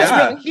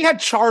 He had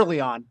Charlie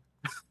on.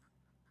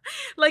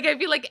 Like, I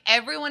feel like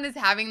everyone is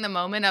having the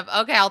moment of,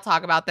 okay, I'll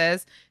talk about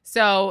this.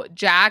 So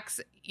Jax,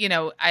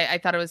 I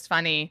thought it was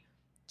funny.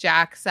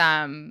 Jax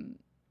and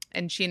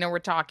Sheena were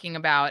talking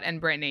about, and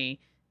Brittany,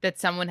 that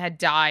someone had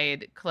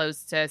died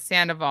close to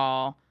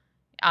Sandoval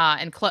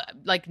and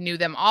knew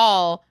them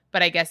all,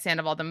 but I guess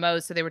Sandoval the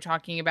most. So they were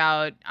talking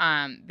about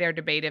their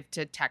debate if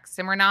to text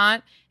him or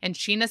not. And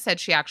Sheena said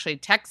she actually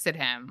texted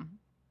him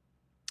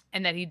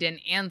and that he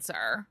didn't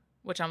answer,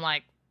 which I'm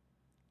like,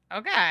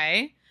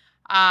 okay.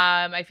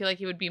 I feel like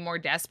he would be more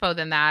despo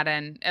than that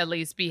and at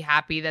least be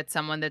happy that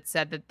someone that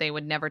said that they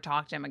would never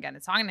talk to him again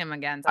is talking to him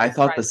again. So I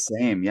thought the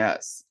same,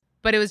 yes.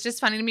 But it was just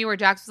funny to me where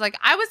Jax was like,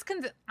 I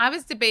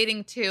was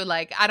debating too,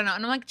 like, I don't know.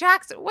 And I'm like,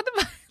 Jax, what the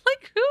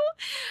like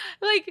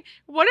who? Like,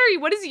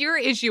 what is your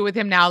issue with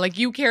him now? Like,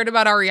 you cared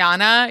about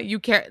Ariana. You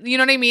care, you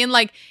know what I mean?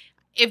 Like,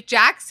 if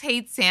Jax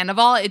hates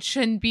Sandoval, it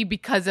shouldn't be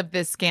because of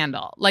this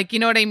scandal. Like, you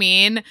know what I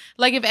mean?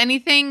 Like, if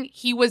anything,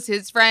 he was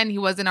his friend. He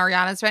wasn't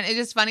Ariana's friend. It's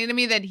just funny to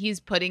me that he's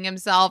putting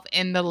himself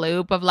in the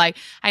loop of like,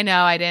 I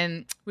know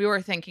we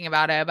were thinking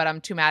about it, but I'm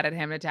too mad at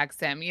him to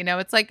text him.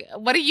 It's like,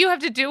 what do you have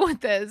to do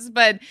with this?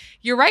 But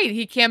you're right.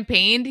 He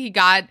campaigned.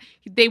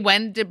 They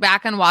went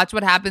back and watched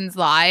What Happens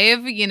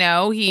Live.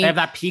 They have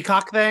that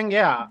Peacock thing.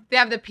 Yeah. They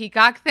have the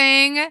Peacock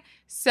thing.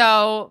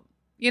 So,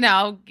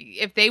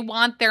 if they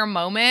want their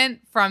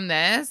moment from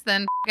this,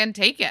 then fucking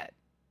take it.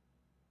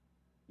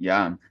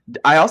 Yeah.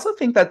 I also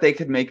think that they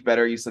could make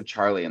better use of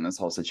Charlie in this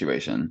whole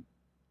situation.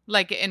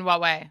 Like, in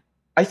what way?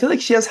 I feel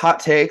like she has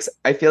hot takes.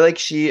 I feel like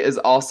she is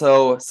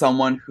also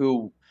someone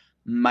who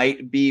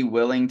might be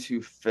willing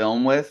to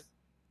film with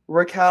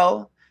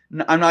Raquel.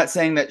 I'm not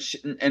saying that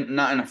and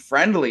not in a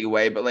friendly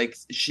way, but like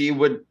she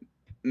would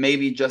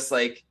maybe just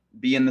like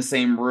be in the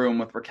same room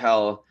with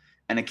Raquel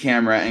and a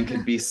camera and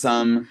could be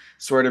some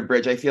sort of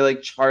bridge. I feel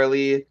like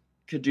Charlie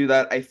could do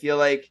that. I feel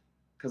like,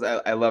 because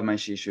I love my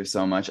Shishu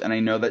so much, and I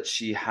know that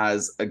she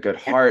has a good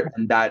heart,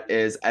 and that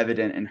is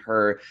evident in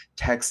her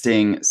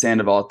texting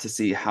Sandoval to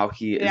see how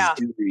he is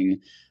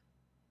doing.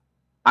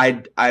 I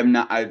don't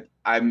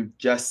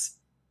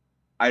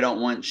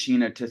want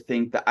Sheena to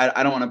think that,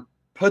 I don't want to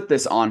put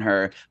this on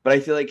her, but I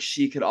feel like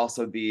she could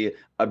also be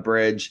a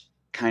bridge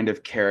kind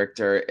of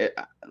character.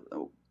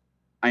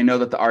 I know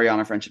that the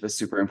Ariana friendship is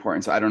super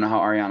important, so I don't know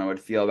how Ariana would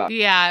feel about it.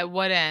 Yeah, it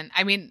wouldn't.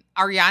 I mean,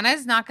 Ariana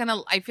is not going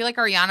to... I feel like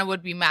Ariana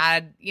would be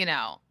mad,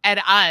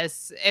 at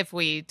us if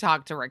we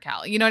talk to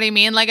Raquel. You know what I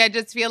mean? Like, I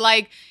just feel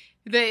like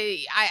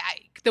the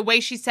way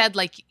she said,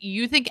 like,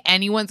 you think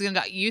anyone's going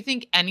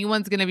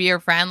to be your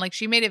friend? Like,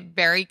 she made it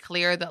very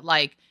clear that,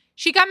 like,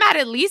 she got mad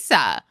at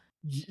Lisa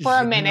for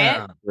a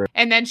minute. Yeah.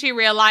 And then she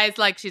realized,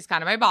 like, she's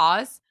kind of my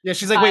boss. Yeah,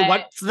 she's like, wait,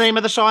 what's the name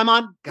of the show I'm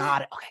on?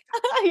 Got it.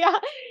 Okay. Yeah.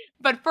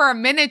 But for a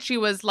minute, she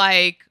was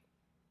like,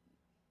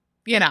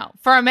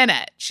 for a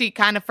minute, she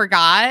kind of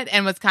forgot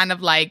and was kind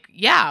of like,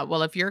 yeah,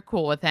 well, if you're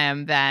cool with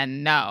him,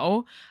 then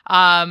no.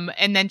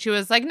 And then she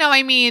was like, no,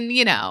 I mean,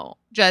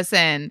 just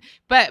in.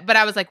 But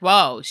I was like,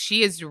 whoa,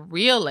 she is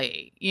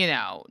really,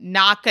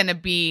 not going to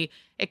be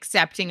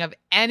accepting of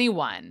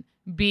anyone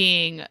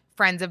being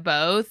friends of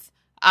both.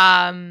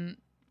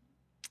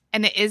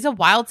 And it is a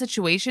wild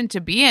situation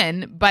to be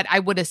in, but I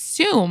would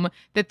assume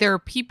that there are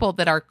people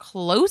that are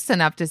close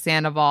enough to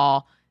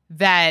Sandoval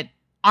that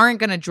aren't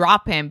going to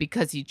drop him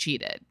because he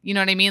cheated. You know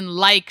what I mean?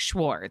 Like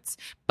Schwartz.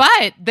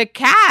 But the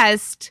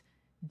cast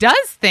does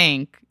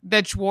think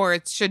that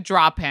Schwartz should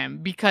drop him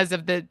because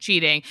of the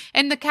cheating.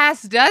 And the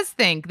cast does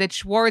think that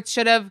Schwartz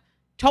should have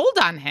told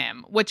on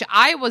him, which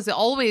I was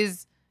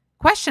always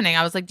questioning.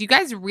 I was like, do you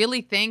guys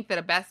really think that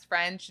a best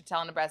friend should tell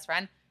on a best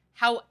friend?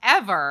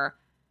 However,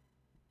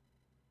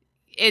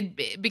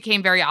 it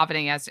became very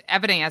evident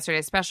yesterday,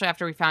 especially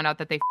after we found out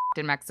that they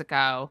f***ed in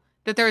Mexico,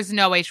 that there was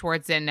no way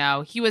Schwartz didn't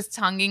know. He was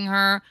tonguing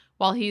her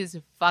while he's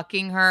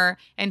fucking her,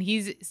 and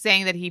he's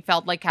saying that he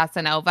felt like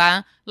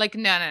Casanova. Like,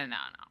 no,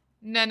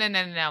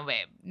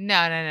 babe. No.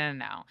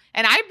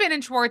 And I've been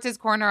in Schwartz's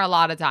corner a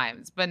lot of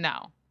times, but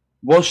no.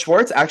 Well,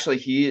 Schwartz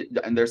actually,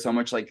 and there's so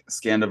much like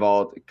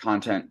Scandival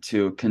content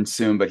to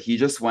consume, but he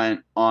just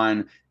went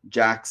on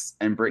Jack's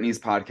and Brittany's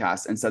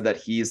podcast and said that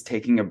he's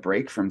taking a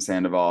break from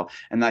Sandoval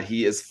and that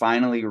he is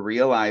finally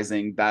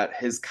realizing that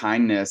his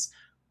kindness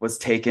was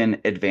taken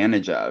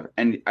advantage of.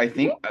 And I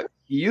think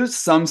he used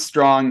some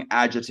strong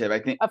adjective. I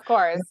think, of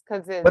course,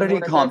 because his what did he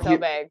call him? So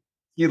big.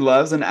 He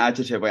loves an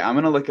adjective. Wait, I'm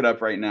going to look it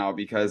up right now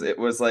because it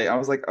was like, I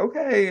was like,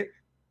 okay,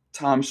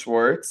 Tom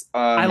Schwartz.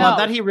 I love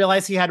that he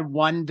realized he had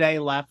 1 day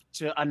left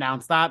to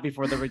announce that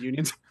before the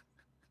reunion.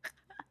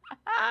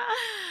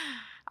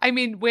 I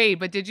mean, wait,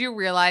 but did you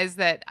realize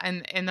that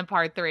in the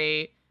part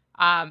 3,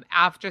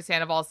 after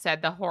Sandoval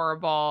said the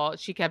horrible,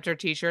 she kept her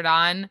t-shirt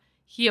on,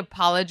 he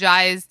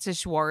apologized to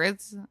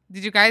Schwartz?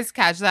 Did you guys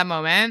catch that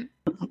moment?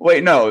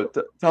 Wait, no,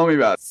 tell me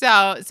about it.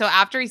 So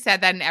after he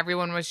said that and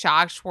everyone was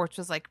shocked, Schwartz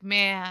was like,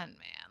 man,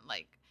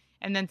 like,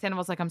 and then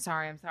Sandoval's like, I'm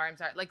sorry.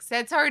 Like,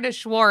 said sorry to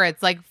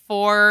Schwartz, like,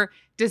 for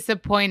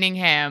disappointing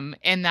him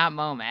in that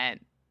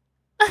moment.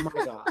 Oh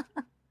my God.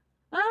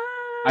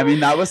 I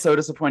mean, that was so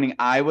disappointing.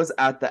 I was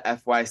at the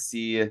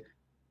FYC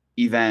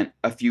event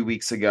a few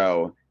weeks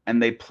ago, and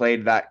they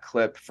played that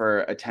clip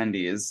for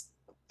attendees,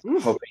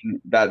 hoping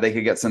that they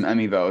could get some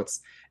Emmy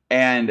votes.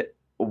 And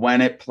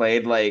when it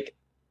played, like,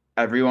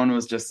 everyone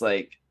was just,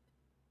 like,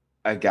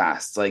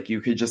 aghast. Like,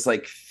 you could just,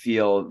 like,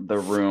 feel the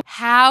room.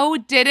 How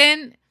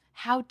didn't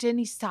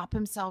he stop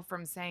himself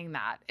from saying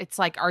that? It's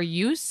like, are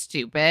you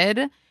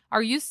stupid?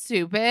 Are you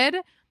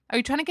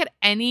trying to get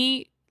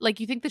any, like,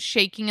 you think the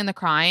shaking and the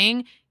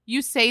crying,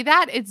 you say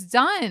that, it's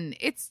done.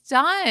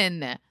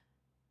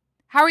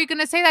 How are you going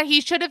to say that?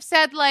 He should have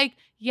said, like,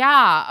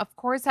 yeah, of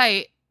course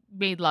I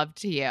made love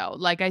to you.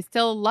 Like, I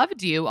still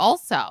loved you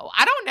also.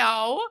 I don't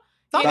know.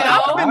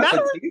 That's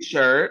a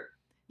t-shirt.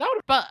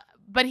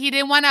 But he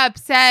didn't want to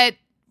upset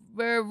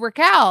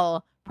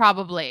Raquel,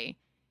 probably.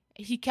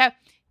 He kept...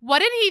 What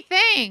did he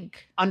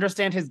think?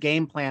 Understand his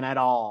game plan at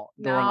all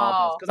during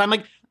all this. Because I'm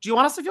like, do you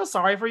want us to feel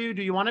sorry for you?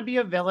 Do you want to be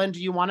a villain?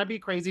 Do you want to be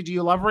crazy? Do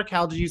you love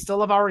Raquel? Do you still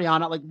love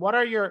Ariana? Like, what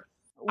are your...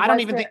 I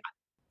don't even think...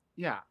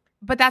 Yeah.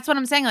 But that's what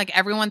I'm saying. Like,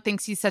 everyone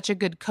thinks he's such a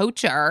good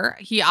coacher.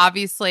 He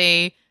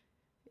obviously,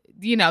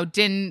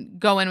 didn't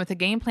go in with a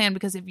game plan,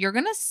 because if you're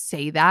going to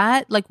say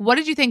that, like, what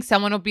did you think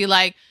someone would be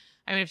like?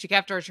 I mean, if she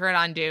kept her shirt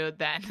on, dude,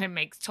 then it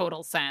makes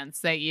total sense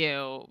that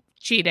you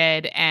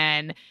cheated.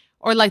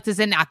 Or, like, does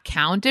it not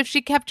count if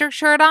she kept her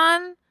shirt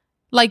on?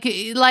 Like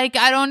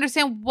I don't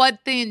understand what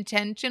the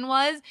intention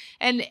was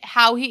and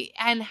how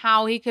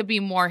he could be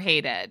more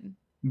hated.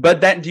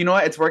 But then, do you know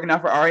what? It's working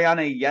out for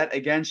Ariana yet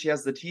again. She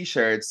has the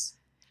t-shirts.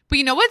 But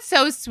you know what's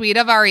so sweet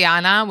of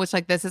Ariana, which,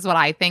 like, this is what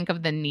I think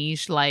of the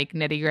niche, like,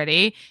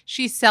 nitty-gritty.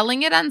 She's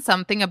selling it on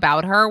something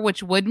about her,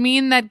 which would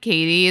mean that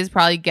Katie is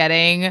probably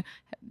getting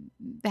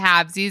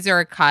halvesies or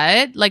a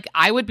cut. Like,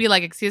 I would be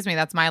like, excuse me,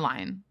 that's my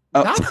line.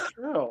 Oh. That's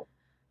true.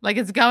 Like,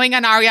 it's going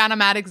on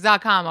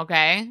ArianaMaddix.com,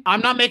 okay?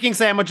 I'm not making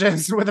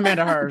sandwiches with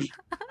Amanda Hirsch.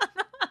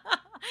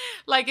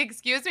 Like,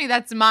 excuse me,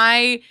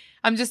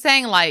 I'm just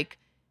saying, like,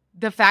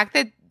 the fact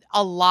that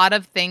a lot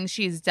of things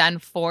she's done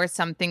for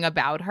something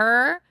about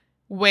her,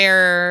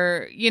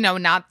 where,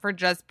 not for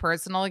just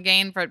personal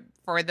gain,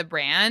 for the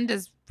brand,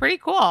 is pretty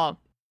cool.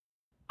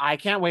 I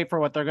can't wait for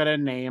what they're going to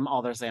name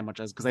all their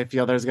sandwiches, because I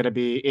feel it's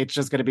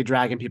just going to be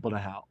dragging people to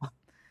hell.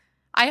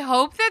 I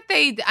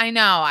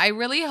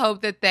really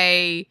hope that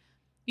they...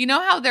 You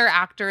know how there are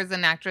actors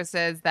and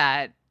actresses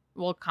that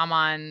will come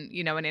on,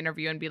 an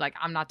interview and be like,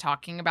 I'm not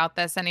talking about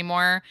this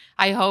anymore.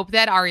 I hope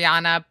that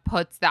Ariana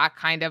puts that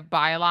kind of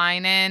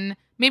byline in.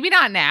 Maybe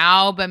not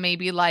now, but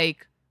maybe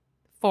like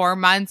 4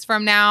 months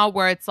from now,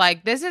 where it's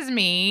like, this is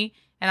me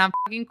and I'm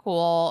fucking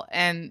cool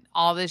and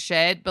all this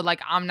shit, but,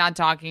 like, I'm not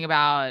talking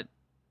about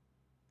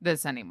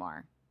this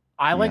anymore.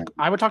 I would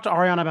talk to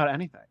Ariana about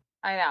anything.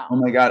 I know. Oh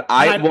my God.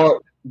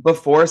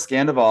 Before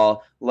Scandival,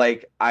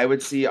 like, I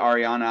would see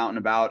Ariana out and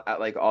about at,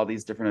 like, all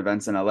these different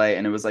events in LA,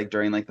 and it was like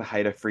during, like, the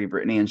height of Free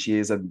Britney, and she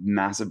is a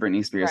massive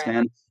Britney Spears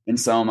fan, and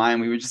so am I, and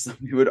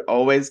we would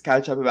always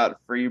catch up about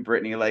Free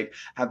Britney, like,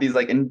 have these,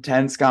 like,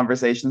 intense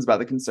conversations about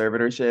the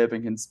conservatorship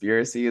and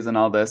conspiracies and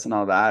all this and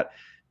all that.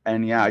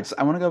 And yeah,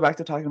 I want to go back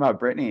to talking about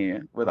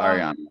Britney with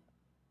Ariana.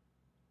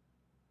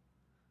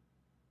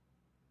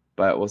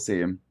 But we'll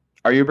see.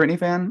 Are you a Britney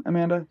fan,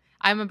 Amanda?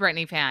 I'm a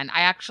Britney fan.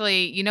 I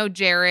actually,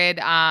 Jared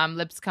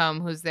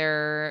Lipscomb,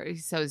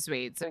 he's so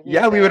sweet. So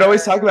yeah, we would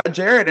always talk about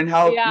Jared and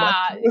how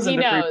he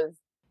knows.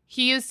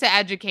 He used to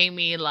educate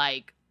me,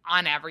 like,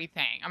 on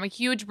everything. I'm a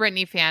huge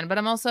Britney fan, but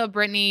I'm also a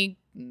Britney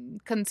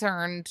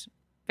concerned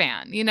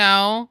fan, you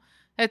know?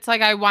 It's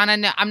like I want to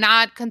know. I'm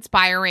not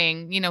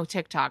conspiring, you know,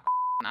 TikTok.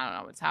 I don't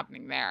know what's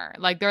happening there.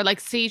 Like, they're like,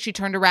 see, she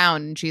turned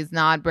around and she's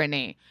not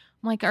Britney.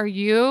 I'm like, are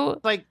you?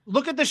 Like,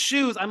 look at the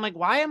shoes. I'm like,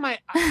 why am I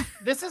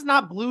this is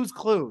not Blue's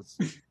Clues.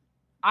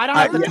 I don't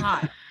have the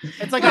time.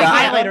 It's like a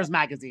highlighters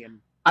magazine.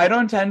 I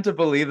don't tend to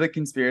believe the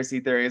conspiracy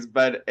theories,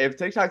 but if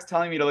TikTok's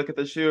telling me to look at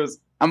the shoes,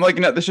 I'm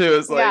looking at the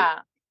shoes. Like, Yeah.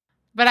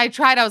 But I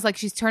tried. I was like,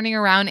 she's turning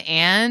around,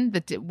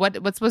 and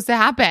what's supposed to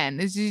happen?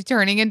 Is she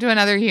turning into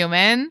another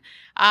human?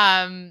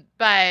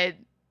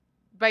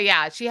 But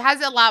yeah, she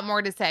has a lot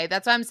more to say.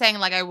 That's why I'm saying,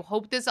 like, I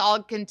hope this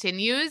all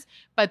continues,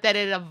 but that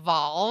it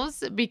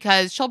evolves,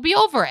 because she'll be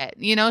over it.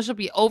 You know, she'll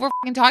be over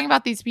fucking talking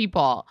about these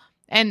people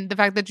and the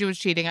fact that she was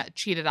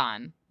cheated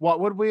on. What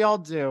would we all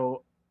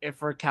do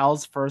if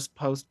Raquel's first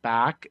post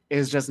back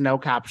is just no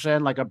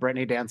caption, like a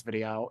Britney dance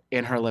video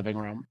in her living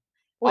room?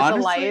 With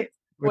honestly, the lights.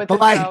 With the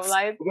the lights. strobe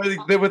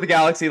lights. with the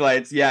galaxy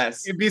lights,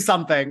 yes. It'd be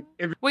something.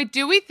 Wait,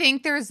 do we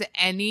think there's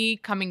any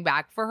coming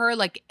back for her?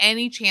 Like,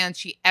 any chance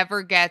she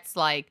ever gets,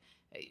 like,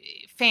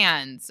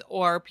 fans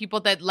or people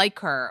that like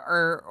her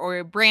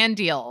or brand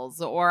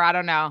deals, or I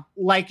don't know.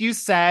 Like you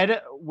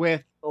said,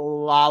 with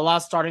Lala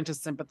starting to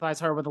sympathize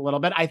her with a little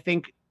bit, I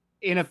think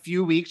in a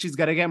few weeks she's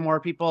gonna get more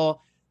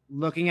people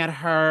looking at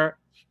her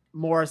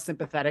more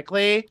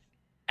sympathetically,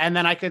 and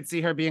then I could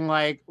see her being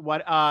like,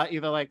 "What?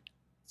 Either like,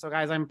 so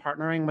guys, I'm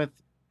partnering with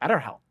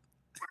BetterHelp."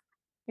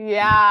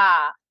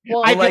 Yeah.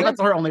 Well, I think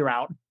that's her only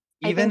route.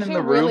 Even in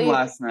the room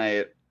last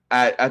night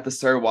at the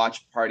Sir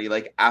Watch party,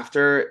 like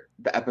after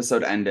the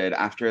episode ended,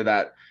 after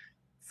that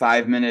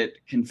 5-minute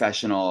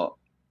confessional,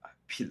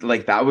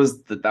 like that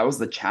was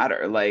the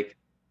chatter. Like,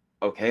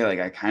 okay, like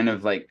I kind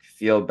of like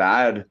feel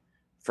bad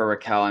for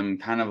Raquel. I'm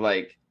kind of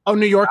like, oh,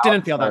 New York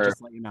didn't feel that, just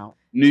to let you know.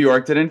 New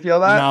York didn't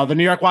feel that? No, the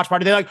New York watch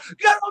party, they're like,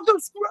 get off the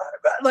square.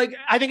 Like,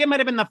 I think it might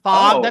have been the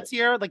fog that's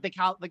here, like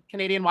the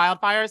Canadian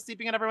wildfires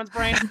seeping in everyone's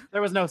brain.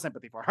 There was no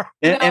sympathy for her.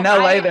 In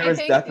LA, there was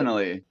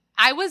definitely.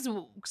 I was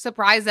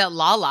surprised at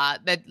Lala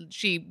that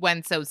she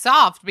went so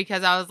soft,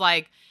 because I was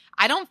like,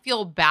 I don't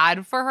feel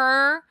bad for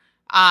her.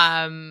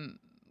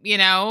 You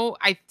know,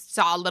 I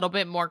saw a little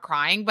bit more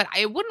crying, but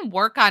it wouldn't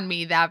work on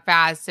me that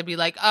fast to be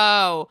like,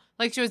 oh,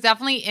 like she was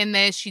definitely in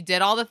this. She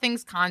did all the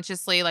things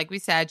consciously. Like we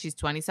said, she's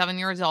 27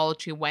 years old.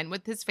 She went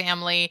with his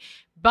family,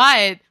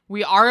 but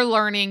we are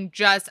learning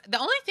the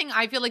only thing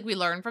I feel like we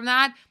learned from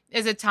that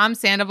is that Tom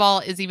Sandoval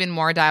is even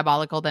more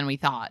diabolical than we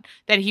thought,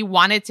 that he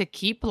wanted to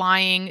keep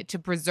lying to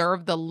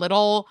preserve the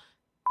little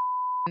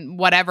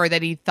whatever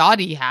that he thought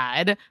he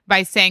had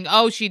by saying,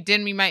 oh, she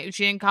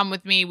didn't come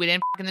with me. We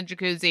didn't fuck in the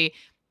jacuzzi.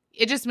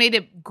 It just made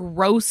it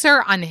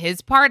grosser on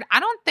his part. I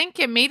don't think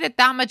it made it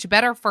that much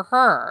better for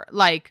her.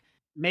 Like,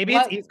 maybe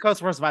it's East Coast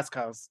versus West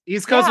Coast.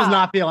 East Coast was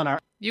not feeling her.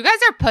 You guys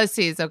are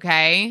pussies,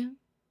 okay? I'm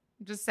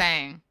just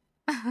saying.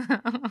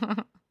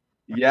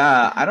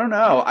 Yeah, I don't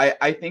know.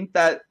 I think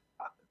that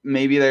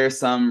maybe there's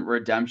some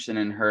redemption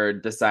in her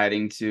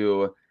deciding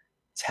to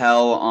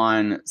tell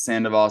on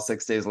Sandoval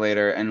 6 days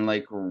later and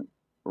like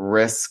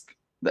risk.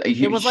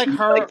 It was like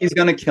her, like, he's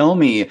gonna kill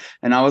me,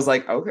 and I was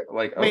like,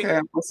 okay,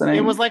 I'm listening.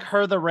 It was like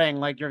her, The Ring,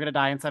 like, you're gonna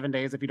die in 7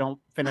 days if you don't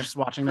finish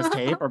watching this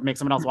tape or make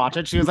someone else watch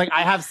it. She was like,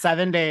 I have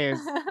 7 days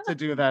to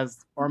do this,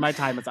 or my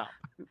time is up.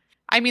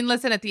 I mean,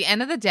 listen, at the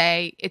end of the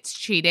day, it's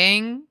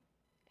cheating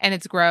and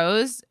it's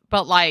gross,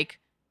 but like,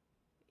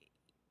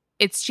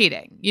 it's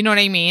cheating. You know what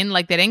I mean?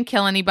 Like, they didn't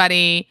kill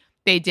anybody.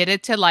 They did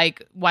it to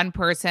like one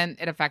person.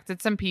 It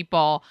affected some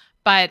people,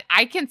 but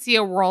I can see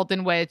a world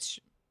in which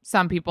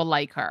some people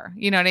like her.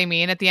 You know what I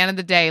mean? At the end of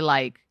the day,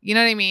 like, you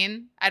know what I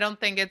mean? I don't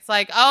think it's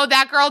like, oh,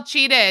 that girl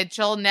cheated.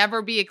 She'll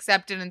never be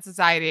accepted in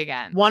society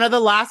again. One of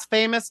the last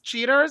famous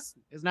cheaters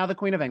is now the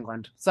Queen of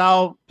England.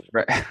 So,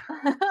 right.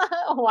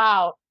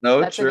 Wow.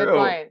 No, that's true. A good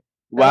point.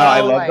 Wow, I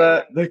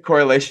love the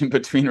correlation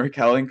between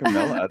Raquel and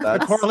Camilla.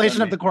 That's the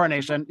correlation of the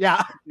coronation.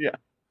 Yeah. Yeah.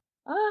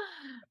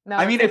 No,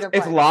 I mean,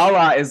 if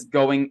Lala is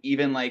going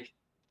even like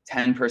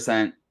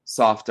 10%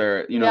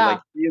 softer, you know,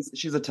 like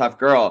she's a tough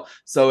girl.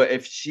 So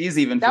if she's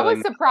even that feeling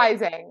was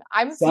surprising.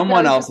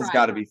 Someone else has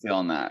got to be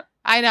feeling that.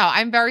 I know.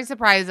 I'm very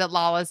surprised that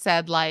Lala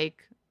said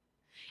like,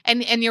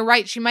 and you're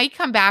right. She might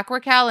come back,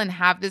 Raquel, and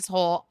have this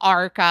whole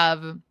arc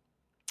of,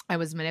 I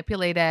was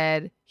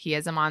manipulated. He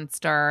is a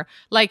monster.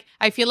 Like,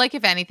 I feel like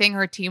if anything,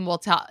 her team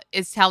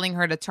is telling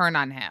her to turn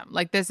on him.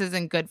 Like, this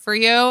isn't good for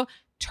you.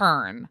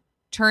 Turn,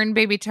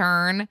 baby,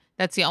 turn.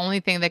 That's the only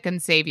thing that can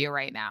save you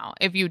right now.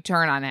 If you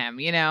turn on him,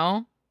 you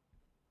know?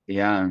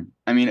 Yeah.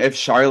 I mean, if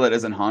Charlotte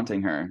isn't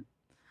haunting her,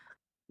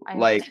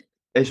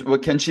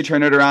 can she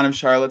turn it around if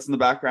Charlotte's in the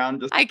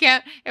background? I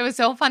can't. It was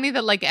so funny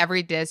that like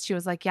every diss, she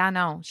was like, yeah,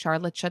 no,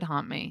 Charlotte should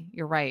haunt me.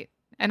 You're right.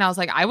 And I was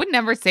like, I would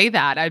never say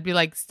that. I'd be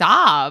like,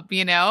 stop,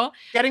 you know?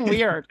 Getting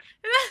weird.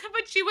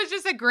 But she was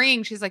just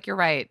agreeing. She's like, you're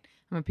right.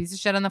 I'm a piece of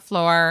shit on the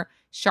floor.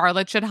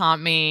 Charlotte should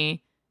haunt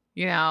me,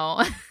 you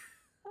know?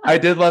 I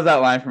did love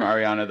that line from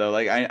Ariana, though.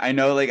 Like, I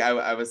know, like,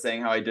 I was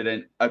saying how I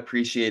didn't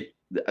appreciate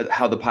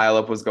how the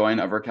pileup was going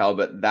of Raquel,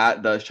 but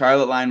the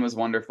Charlotte line was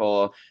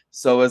wonderful.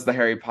 So was the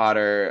Harry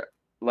Potter.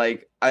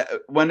 Like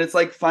when it's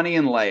like funny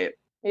and light,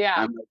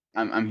 Yeah.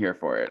 I'm here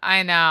for it.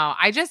 I know.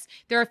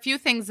 There are a few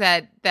things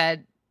that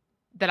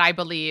I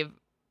believe.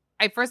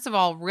 I first of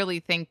all really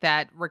think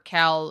that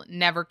Raquel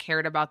never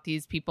cared about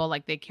these people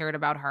like they cared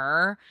about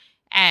her.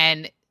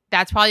 And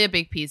that's probably a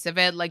big piece of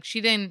it. Like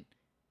she didn't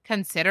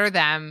consider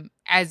them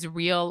as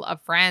real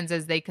of friends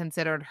as they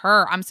considered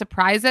her. I'm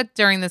surprised that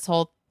during this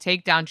whole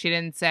takedown, she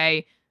didn't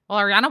say, well,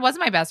 Ariana was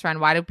my best friend.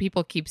 Why do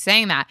people keep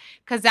saying that?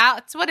 Because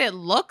that's what it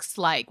looks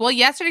like. Well,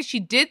 yesterday she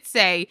did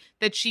say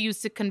that she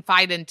used to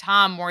confide in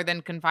Tom more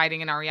than confiding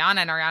in Ariana.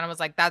 And Ariana was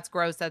like, that's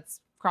gross. That's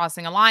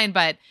crossing a line.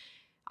 But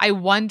I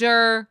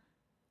wonder...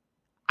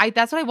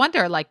 that's what I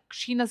wonder. Like,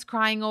 Sheena's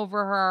crying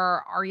over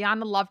her.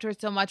 Ariana loved her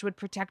so much, would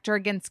protect her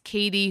against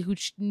Katie, who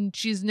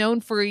she's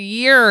known for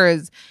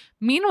years.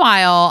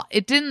 Meanwhile,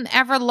 it didn't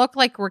ever look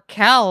like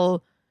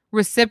Raquel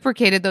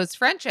reciprocated those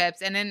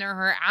friendships. And in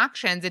her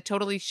actions, it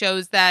totally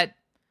shows that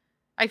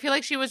I feel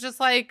like she was just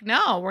like,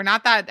 no, we're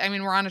not that. I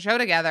mean, we're on a show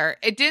together.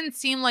 It didn't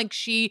seem like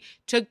she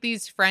took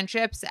these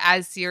friendships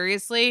as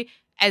seriously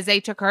as they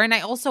took her. And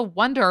I also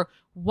wonder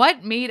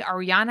what made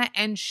Ariana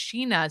and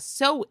Sheena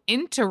so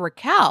into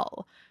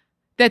Raquel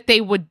that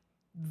they would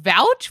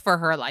vouch for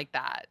her like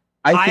that.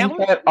 I think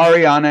that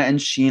Ariana and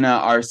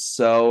Sheena are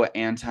so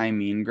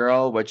anti-Mean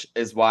Girl, which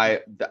is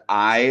why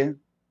I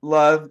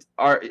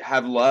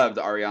have loved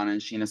Ariana and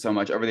Sheena so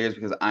much over the years,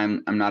 because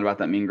I'm not about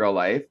that Mean Girl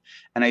life.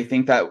 And I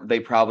think that they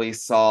probably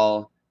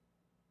saw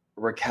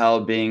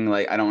Raquel being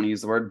like, I don't want to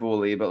use the word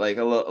bully, but like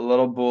a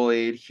little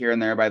bullied here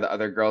and there by the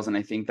other girls. And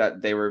I think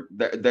that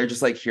they're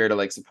just like here to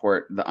like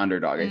support the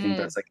underdog. I think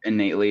that's like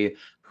innately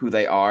who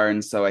they are.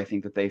 And so I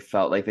think that they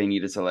felt like they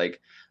needed to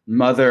like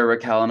mother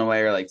Raquel in a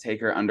way, or like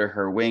take her under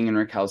her wing. And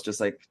Raquel's just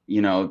like,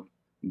 you know,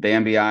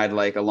 Bambi-eyed,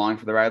 like along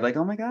for the ride, like,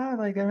 oh my God,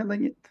 like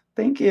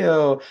thank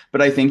you.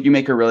 But I think you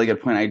make a really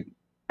good point.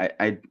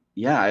 I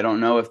don't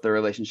know if the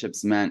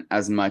relationships meant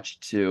as much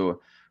to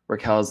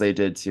Raquel as they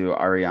did to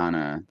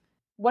Ariana.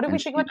 What did we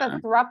think about the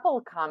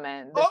thruple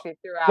comment that she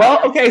threw out?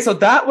 Well, okay, so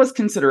that was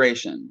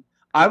consideration.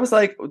 I was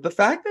like, the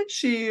fact that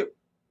she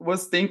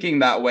was thinking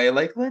that way,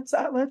 like, let's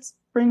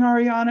bring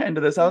Ariana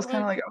into this. I was kind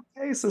of like,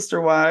 okay,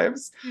 sister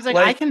wives. She's like,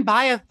 I can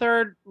buy a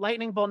third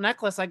lightning bolt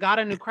necklace. I got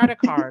a new credit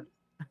card.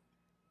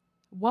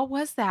 What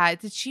was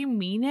that? Did she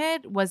mean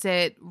it? Was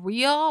it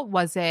real?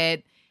 Was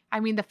it... I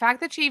mean, the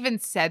fact that she even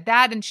said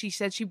that, and she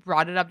said she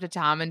brought it up to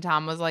Tom, and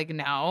Tom was like,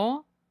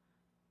 no.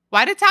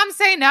 Why did Tom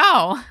say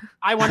no?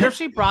 I wonder if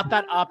she brought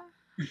that up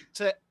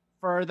to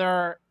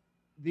further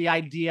the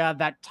idea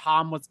that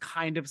Tom was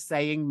kind of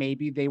saying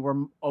maybe they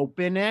were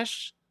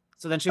open-ish.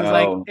 So then she was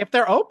like, if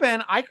they're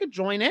open, I could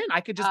join in.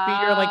 I could just be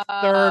your like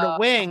third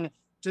wing,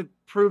 to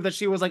prove that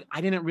she was like, I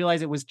didn't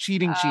realize it was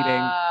cheating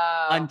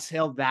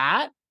until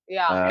that.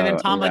 Yeah. And then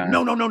Tom like,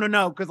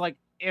 no. Because like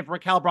if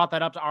Raquel brought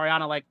that up to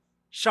Ariana, like,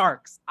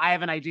 sharks, I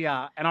have an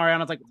idea. And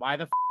Ariana's like, why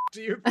the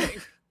do you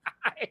think?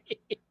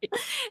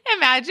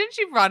 Imagine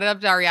she brought it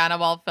up to Ariana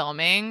while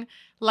filming.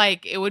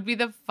 Like, it would be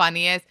the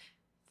funniest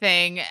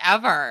thing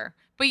ever.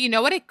 But you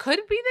know what? It could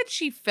be that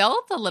she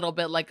felt a little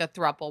bit like a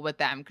throuple with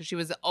them, because she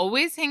was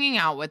always hanging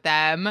out with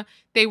them.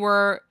 They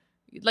were,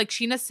 like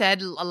Sheena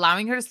said,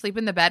 allowing her to sleep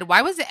in the bed.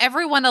 Why was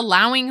everyone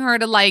allowing her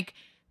to like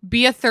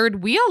be a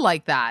third wheel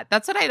like that?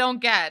 That's what I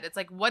don't get. It's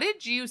like, what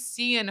did you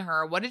see in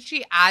her? What did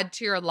she add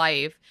to your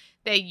life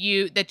that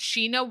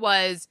Sheena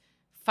was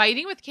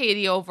fighting with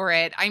Katie over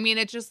it? I mean,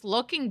 it's just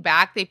looking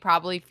back, they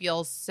probably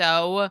feel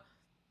so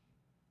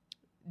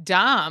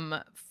dumb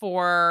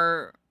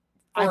for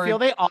I feel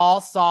they all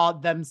saw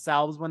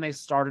themselves when they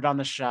started on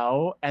the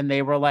show, and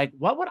they were like,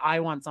 what would I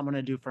want someone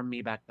to do for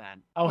me back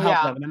then? Oh,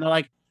 help them. And then they're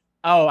like,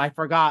 oh, I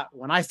forgot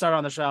when I started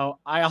on the show,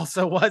 I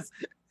also was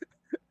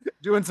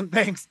doing some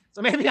things.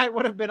 So maybe I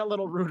would have been a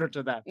little ruder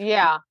to them.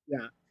 Yeah.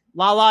 Yeah.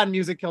 Lala and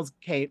Music Kills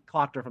Kate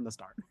clocked her from the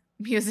start.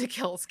 Music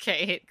Kills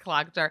Kate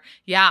clocked her.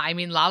 Yeah, I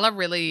mean, Lala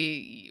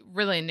really,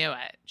 really knew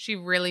it. She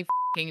really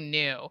fucking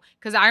knew.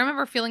 Because I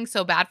remember feeling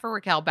so bad for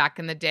Raquel back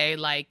in the day.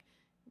 Like,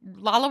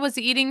 Lala was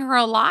eating her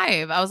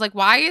alive. I was like,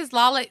 why is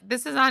Lala...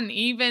 This is not an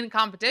even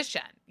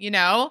competition, you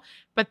know?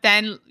 But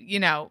then, you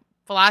know,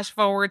 flash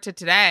forward to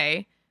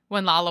today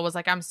when Lala was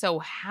like, I'm so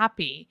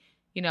happy.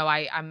 You know,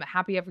 I'm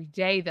happy every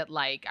day that,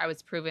 like, I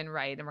was proven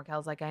right. And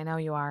Raquel's like, I know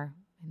you are.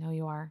 I know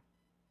you are.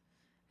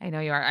 I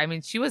know you are. I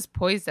mean, she was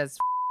poised as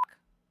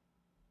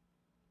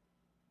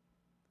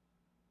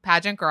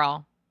pageant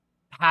girl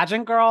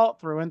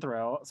through and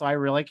through. So I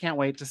really can't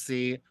wait to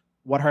see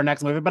what her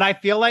next movie. But I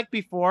feel like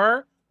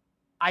before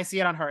I see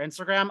it on her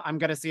Instagram, I'm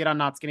gonna see it on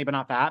Not Skinny But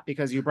Not Fat,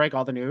 because you break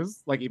all the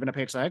news, like even at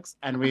Page 6,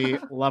 and we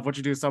love what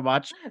you do so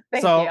much.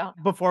 Thank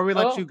you. Before we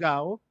let you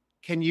go,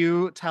 can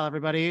you tell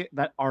everybody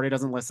that already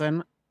doesn't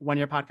listen when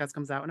your podcast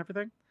comes out and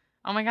everything?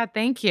 Oh my God,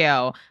 thank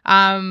you.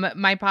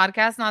 My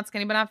podcast, Not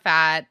Skinny But Not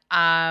Fat,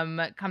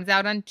 comes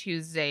out on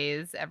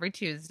Tuesdays, every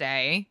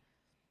Tuesday.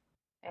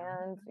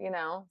 And, you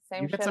know,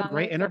 same you shit get some on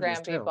great Instagram,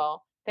 interviews,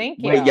 people. Thank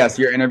you. Wait, yes,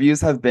 your interviews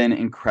have been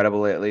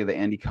incredible lately. The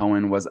Andy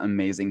Cohen was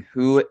amazing.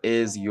 Who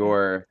is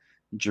your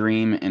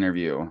dream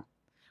interview?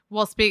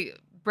 Well,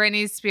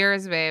 Britney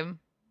Spears, babe.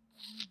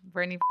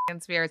 Britney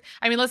Spears.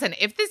 I mean, listen,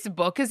 if this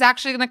book is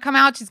actually going to come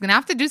out, she's going to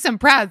have to do some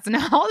press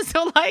now.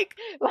 So, like,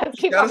 let's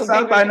keep gotta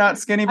stop by not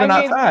skinny but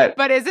not fat.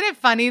 But isn't it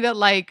funny that,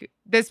 like,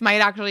 this might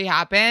actually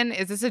happen?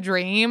 Is this a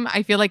dream?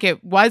 I feel like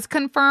it was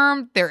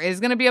confirmed. There is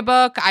going to be a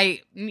book.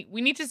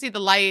 We need to see the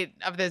light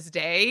of this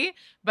day,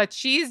 but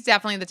she's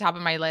definitely the top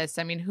of my list.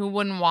 I mean, who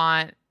wouldn't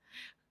want?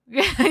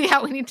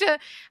 Yeah, we need to.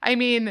 I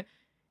mean,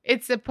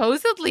 it's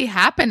supposedly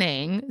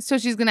happening, so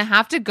she's going to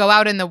have to go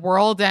out in the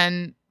world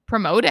and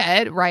promote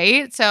it,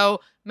 right? So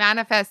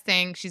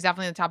manifesting, she's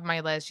definitely the top of my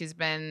list. She's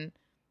been,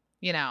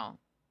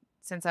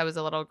 since I was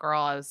a little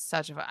girl, I was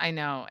I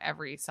know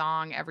every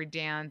song, every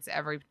dance,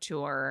 every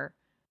tour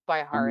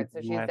by heart.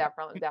 So she's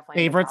definitely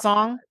favorite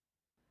song.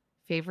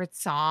 Favorite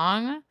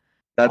song.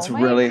 That's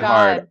really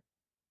hard.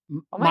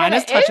 Mine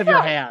is Touch of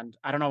Your Hand.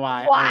 I don't know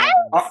why.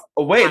 What?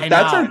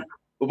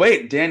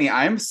 Wait, Danny,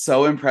 I'm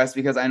so impressed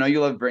because I know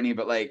you love Britney,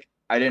 but like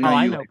I didn't know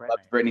you loved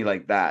Britney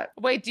like that.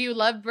 Wait, do you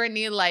love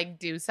Britney like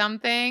Do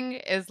Something?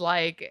 Is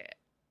like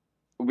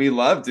we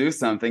love Do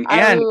Something.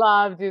 I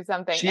love Do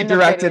Something. She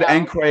directed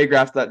and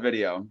choreographed that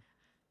video.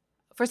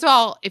 First of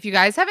all, if you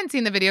guys haven't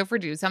seen the video for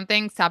Do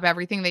Something, stop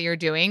everything that you're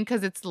doing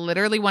because it's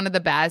literally one of the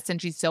best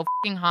and she's so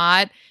fucking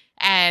hot.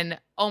 And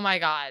oh my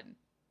God,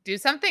 Do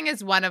Something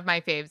is one of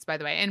my faves, by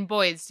the way. And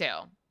Boys too.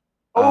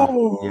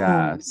 Oh,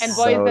 yes. And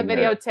Boys, the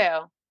video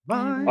too.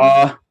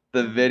 Oh,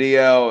 the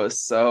video is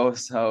so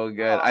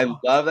good. I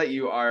love that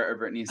you are a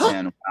Britney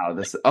stan. Wow,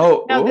 this is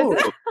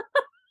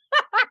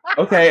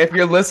okay, if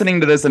you're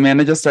listening to this,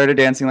 Amanda just started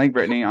dancing like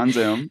Britney on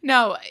Zoom.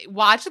 No,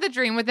 watch the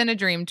Dream Within a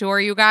Dream tour,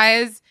 you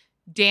guys.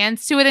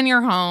 Dance to it in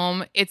your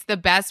home. It's the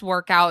best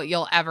workout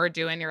you'll ever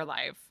do in your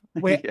life.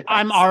 Wait, Yes.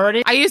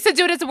 I used to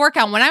do it as a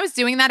workout. When I was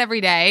doing that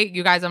every day,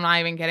 you guys, I'm not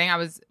even kidding, I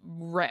was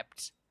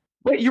ripped.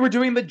 Wait, you were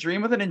doing the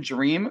Dream Within a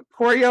Dream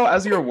choreo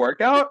as your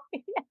workout?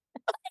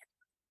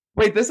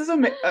 Wait, this is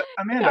Amanda.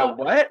 No.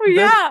 What?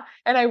 Yeah,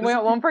 and I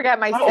won't forget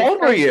my sister. How old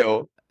were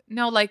you?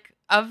 No, like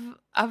of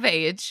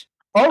age.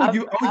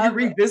 You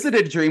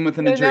revisited Dream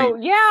Within a Dream. No,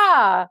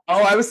 yeah.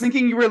 Oh, I was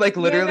thinking you were like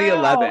literally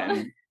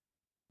 11.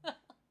 No,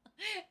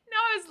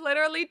 I was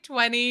literally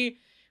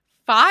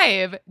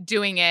 25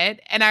 doing it.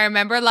 And I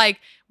remember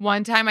like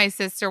one time my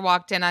sister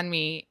walked in on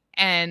me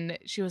and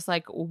she was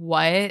like,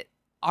 "What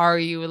are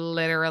you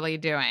literally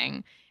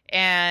doing?"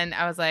 And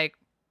I was like,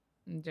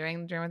 "I'm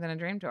doing Dream Within a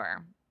Dream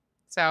tour."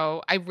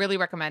 So I really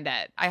recommend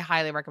it. I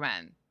highly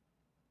recommend.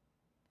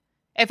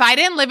 If I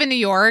didn't live in New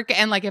York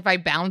and like if I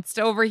bounced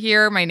over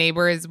here, my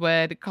neighbors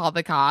would call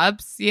the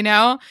cops,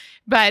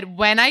 But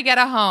when I get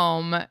a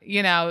home,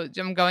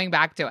 I'm going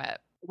back to it.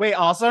 Wait,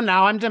 also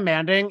now I'm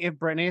demanding if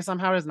Britney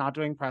somehow is not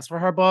doing press for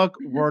her book,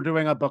 we're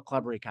doing a book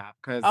club recap.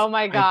 Oh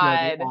my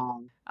God.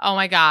 Oh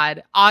my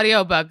God.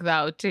 Audiobook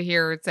though, to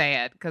hear her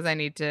say it because I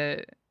need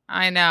to.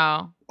 I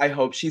know. I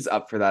hope she's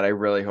up for that. I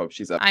really hope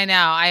she's up. I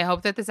know. I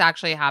hope that this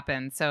actually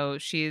happens. So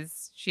she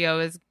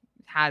always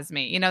has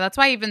me. That's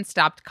why I even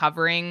stopped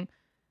covering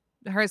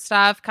her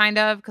stuff kind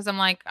of because I'm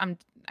like,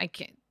 I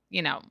can't,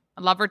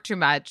 I love her too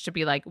much to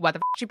be like, what the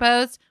f she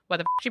posts? What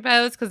the f she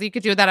posts? Because you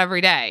could do that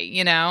every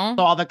day,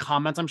 So all the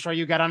comments I'm sure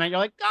you get on it, you're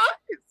like,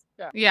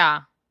 guys.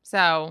 Yeah.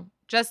 So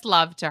just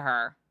love to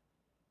her.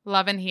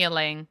 Love and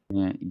healing.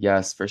 Yeah,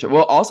 yes, for sure.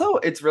 Well, also,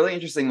 it's really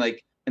interesting,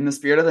 like, in the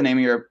spirit of the name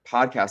of your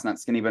podcast, Not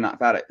Skinny But Not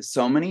Fat,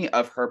 so many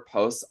of her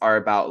posts are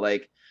about,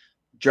 like,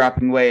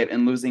 dropping weight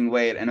and losing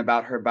weight and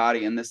about her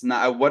body and this and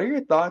that. What are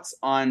your thoughts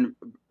on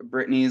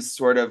Britney's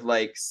sort of,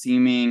 like,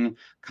 seeming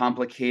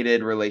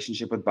complicated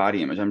relationship with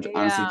body image? I'm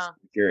honestly just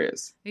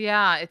curious.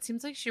 Yeah, it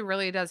seems like she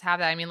really does have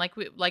that. I mean,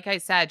 like I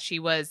said, she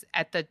was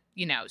at the,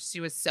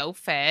 she was so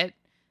fit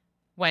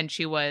when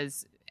she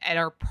was at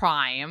her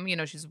prime.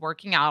 She's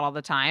working out all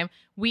the time.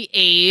 We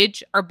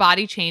age, our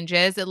body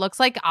changes. It looks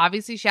like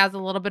obviously she has a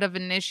little bit of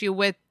an issue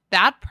with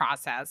that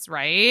process,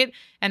 right?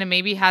 And it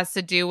maybe has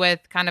to do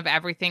with kind of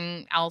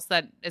everything else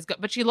that is good.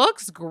 But she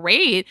looks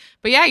great.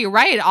 But yeah, you're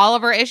right. All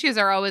of her issues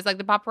are always like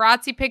the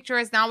paparazzi picture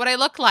is not what I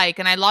look like.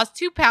 And I lost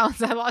 2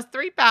 pounds. I lost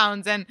 3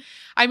 pounds. And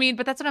I mean,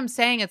 but that's what I'm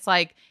saying. It's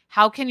like,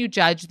 how can you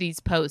judge these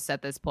posts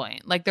at this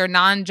point? Like they're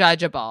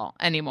non-judgeable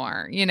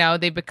anymore.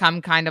 They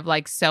become kind of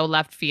like so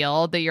left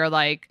field that you're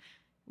like,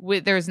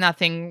 there's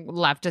nothing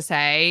left to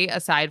say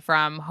aside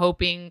from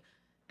hoping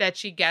that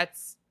she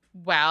gets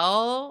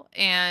well.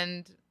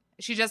 And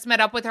she just met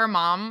up with her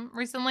mom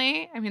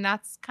recently. I mean,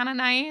 that's kind of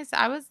nice.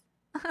 I was,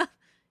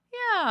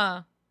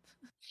 yeah.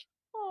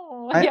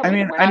 Oh, I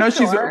mean, I know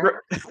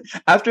sure. She's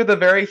after the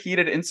very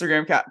heated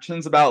Instagram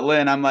captions about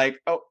Lynn. I'm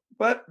like, oh,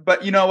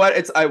 but you know what?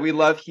 We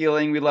love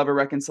healing. We love a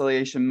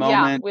reconciliation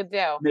moment. Yeah, we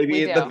do.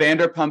 Maybe the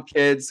Vanderpump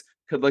kids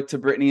could look to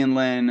Britney and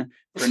Lynn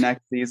for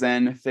next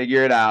season.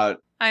 Figure it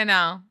out. I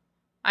know.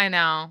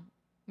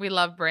 We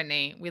love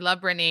Britney.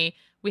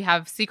 We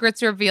have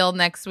secrets revealed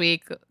next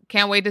week.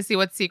 Can't wait to see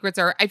what secrets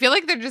are. I feel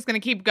like they're just going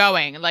to keep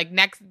going. Like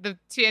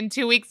in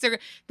 2 weeks,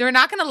 they're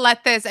not going to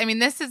let this. I mean,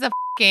 this is a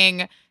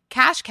fucking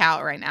cash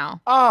cow right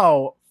now.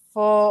 Oh,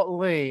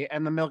 fully.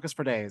 And the milk is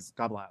for days.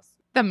 God bless.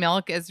 The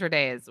milk is for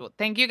days. Well,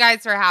 thank you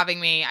guys for having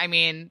me. I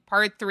mean,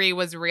 part 3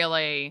 was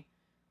really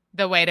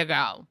the way to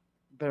go.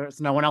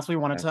 There's no one else we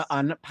wanted to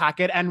unpack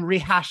it and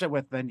rehash it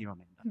with than you,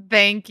 Amanda.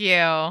 Thank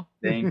you.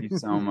 Thank you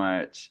so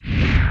much.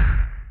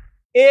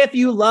 If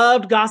you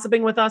loved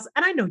gossiping with us,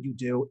 and I know you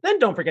do, then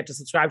don't forget to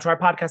subscribe to our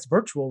podcast,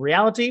 Virtual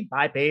Reality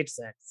by Page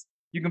Six.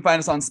 You can find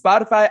us on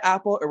Spotify,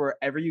 Apple, or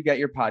wherever you get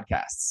your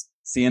podcasts.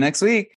 See you next week.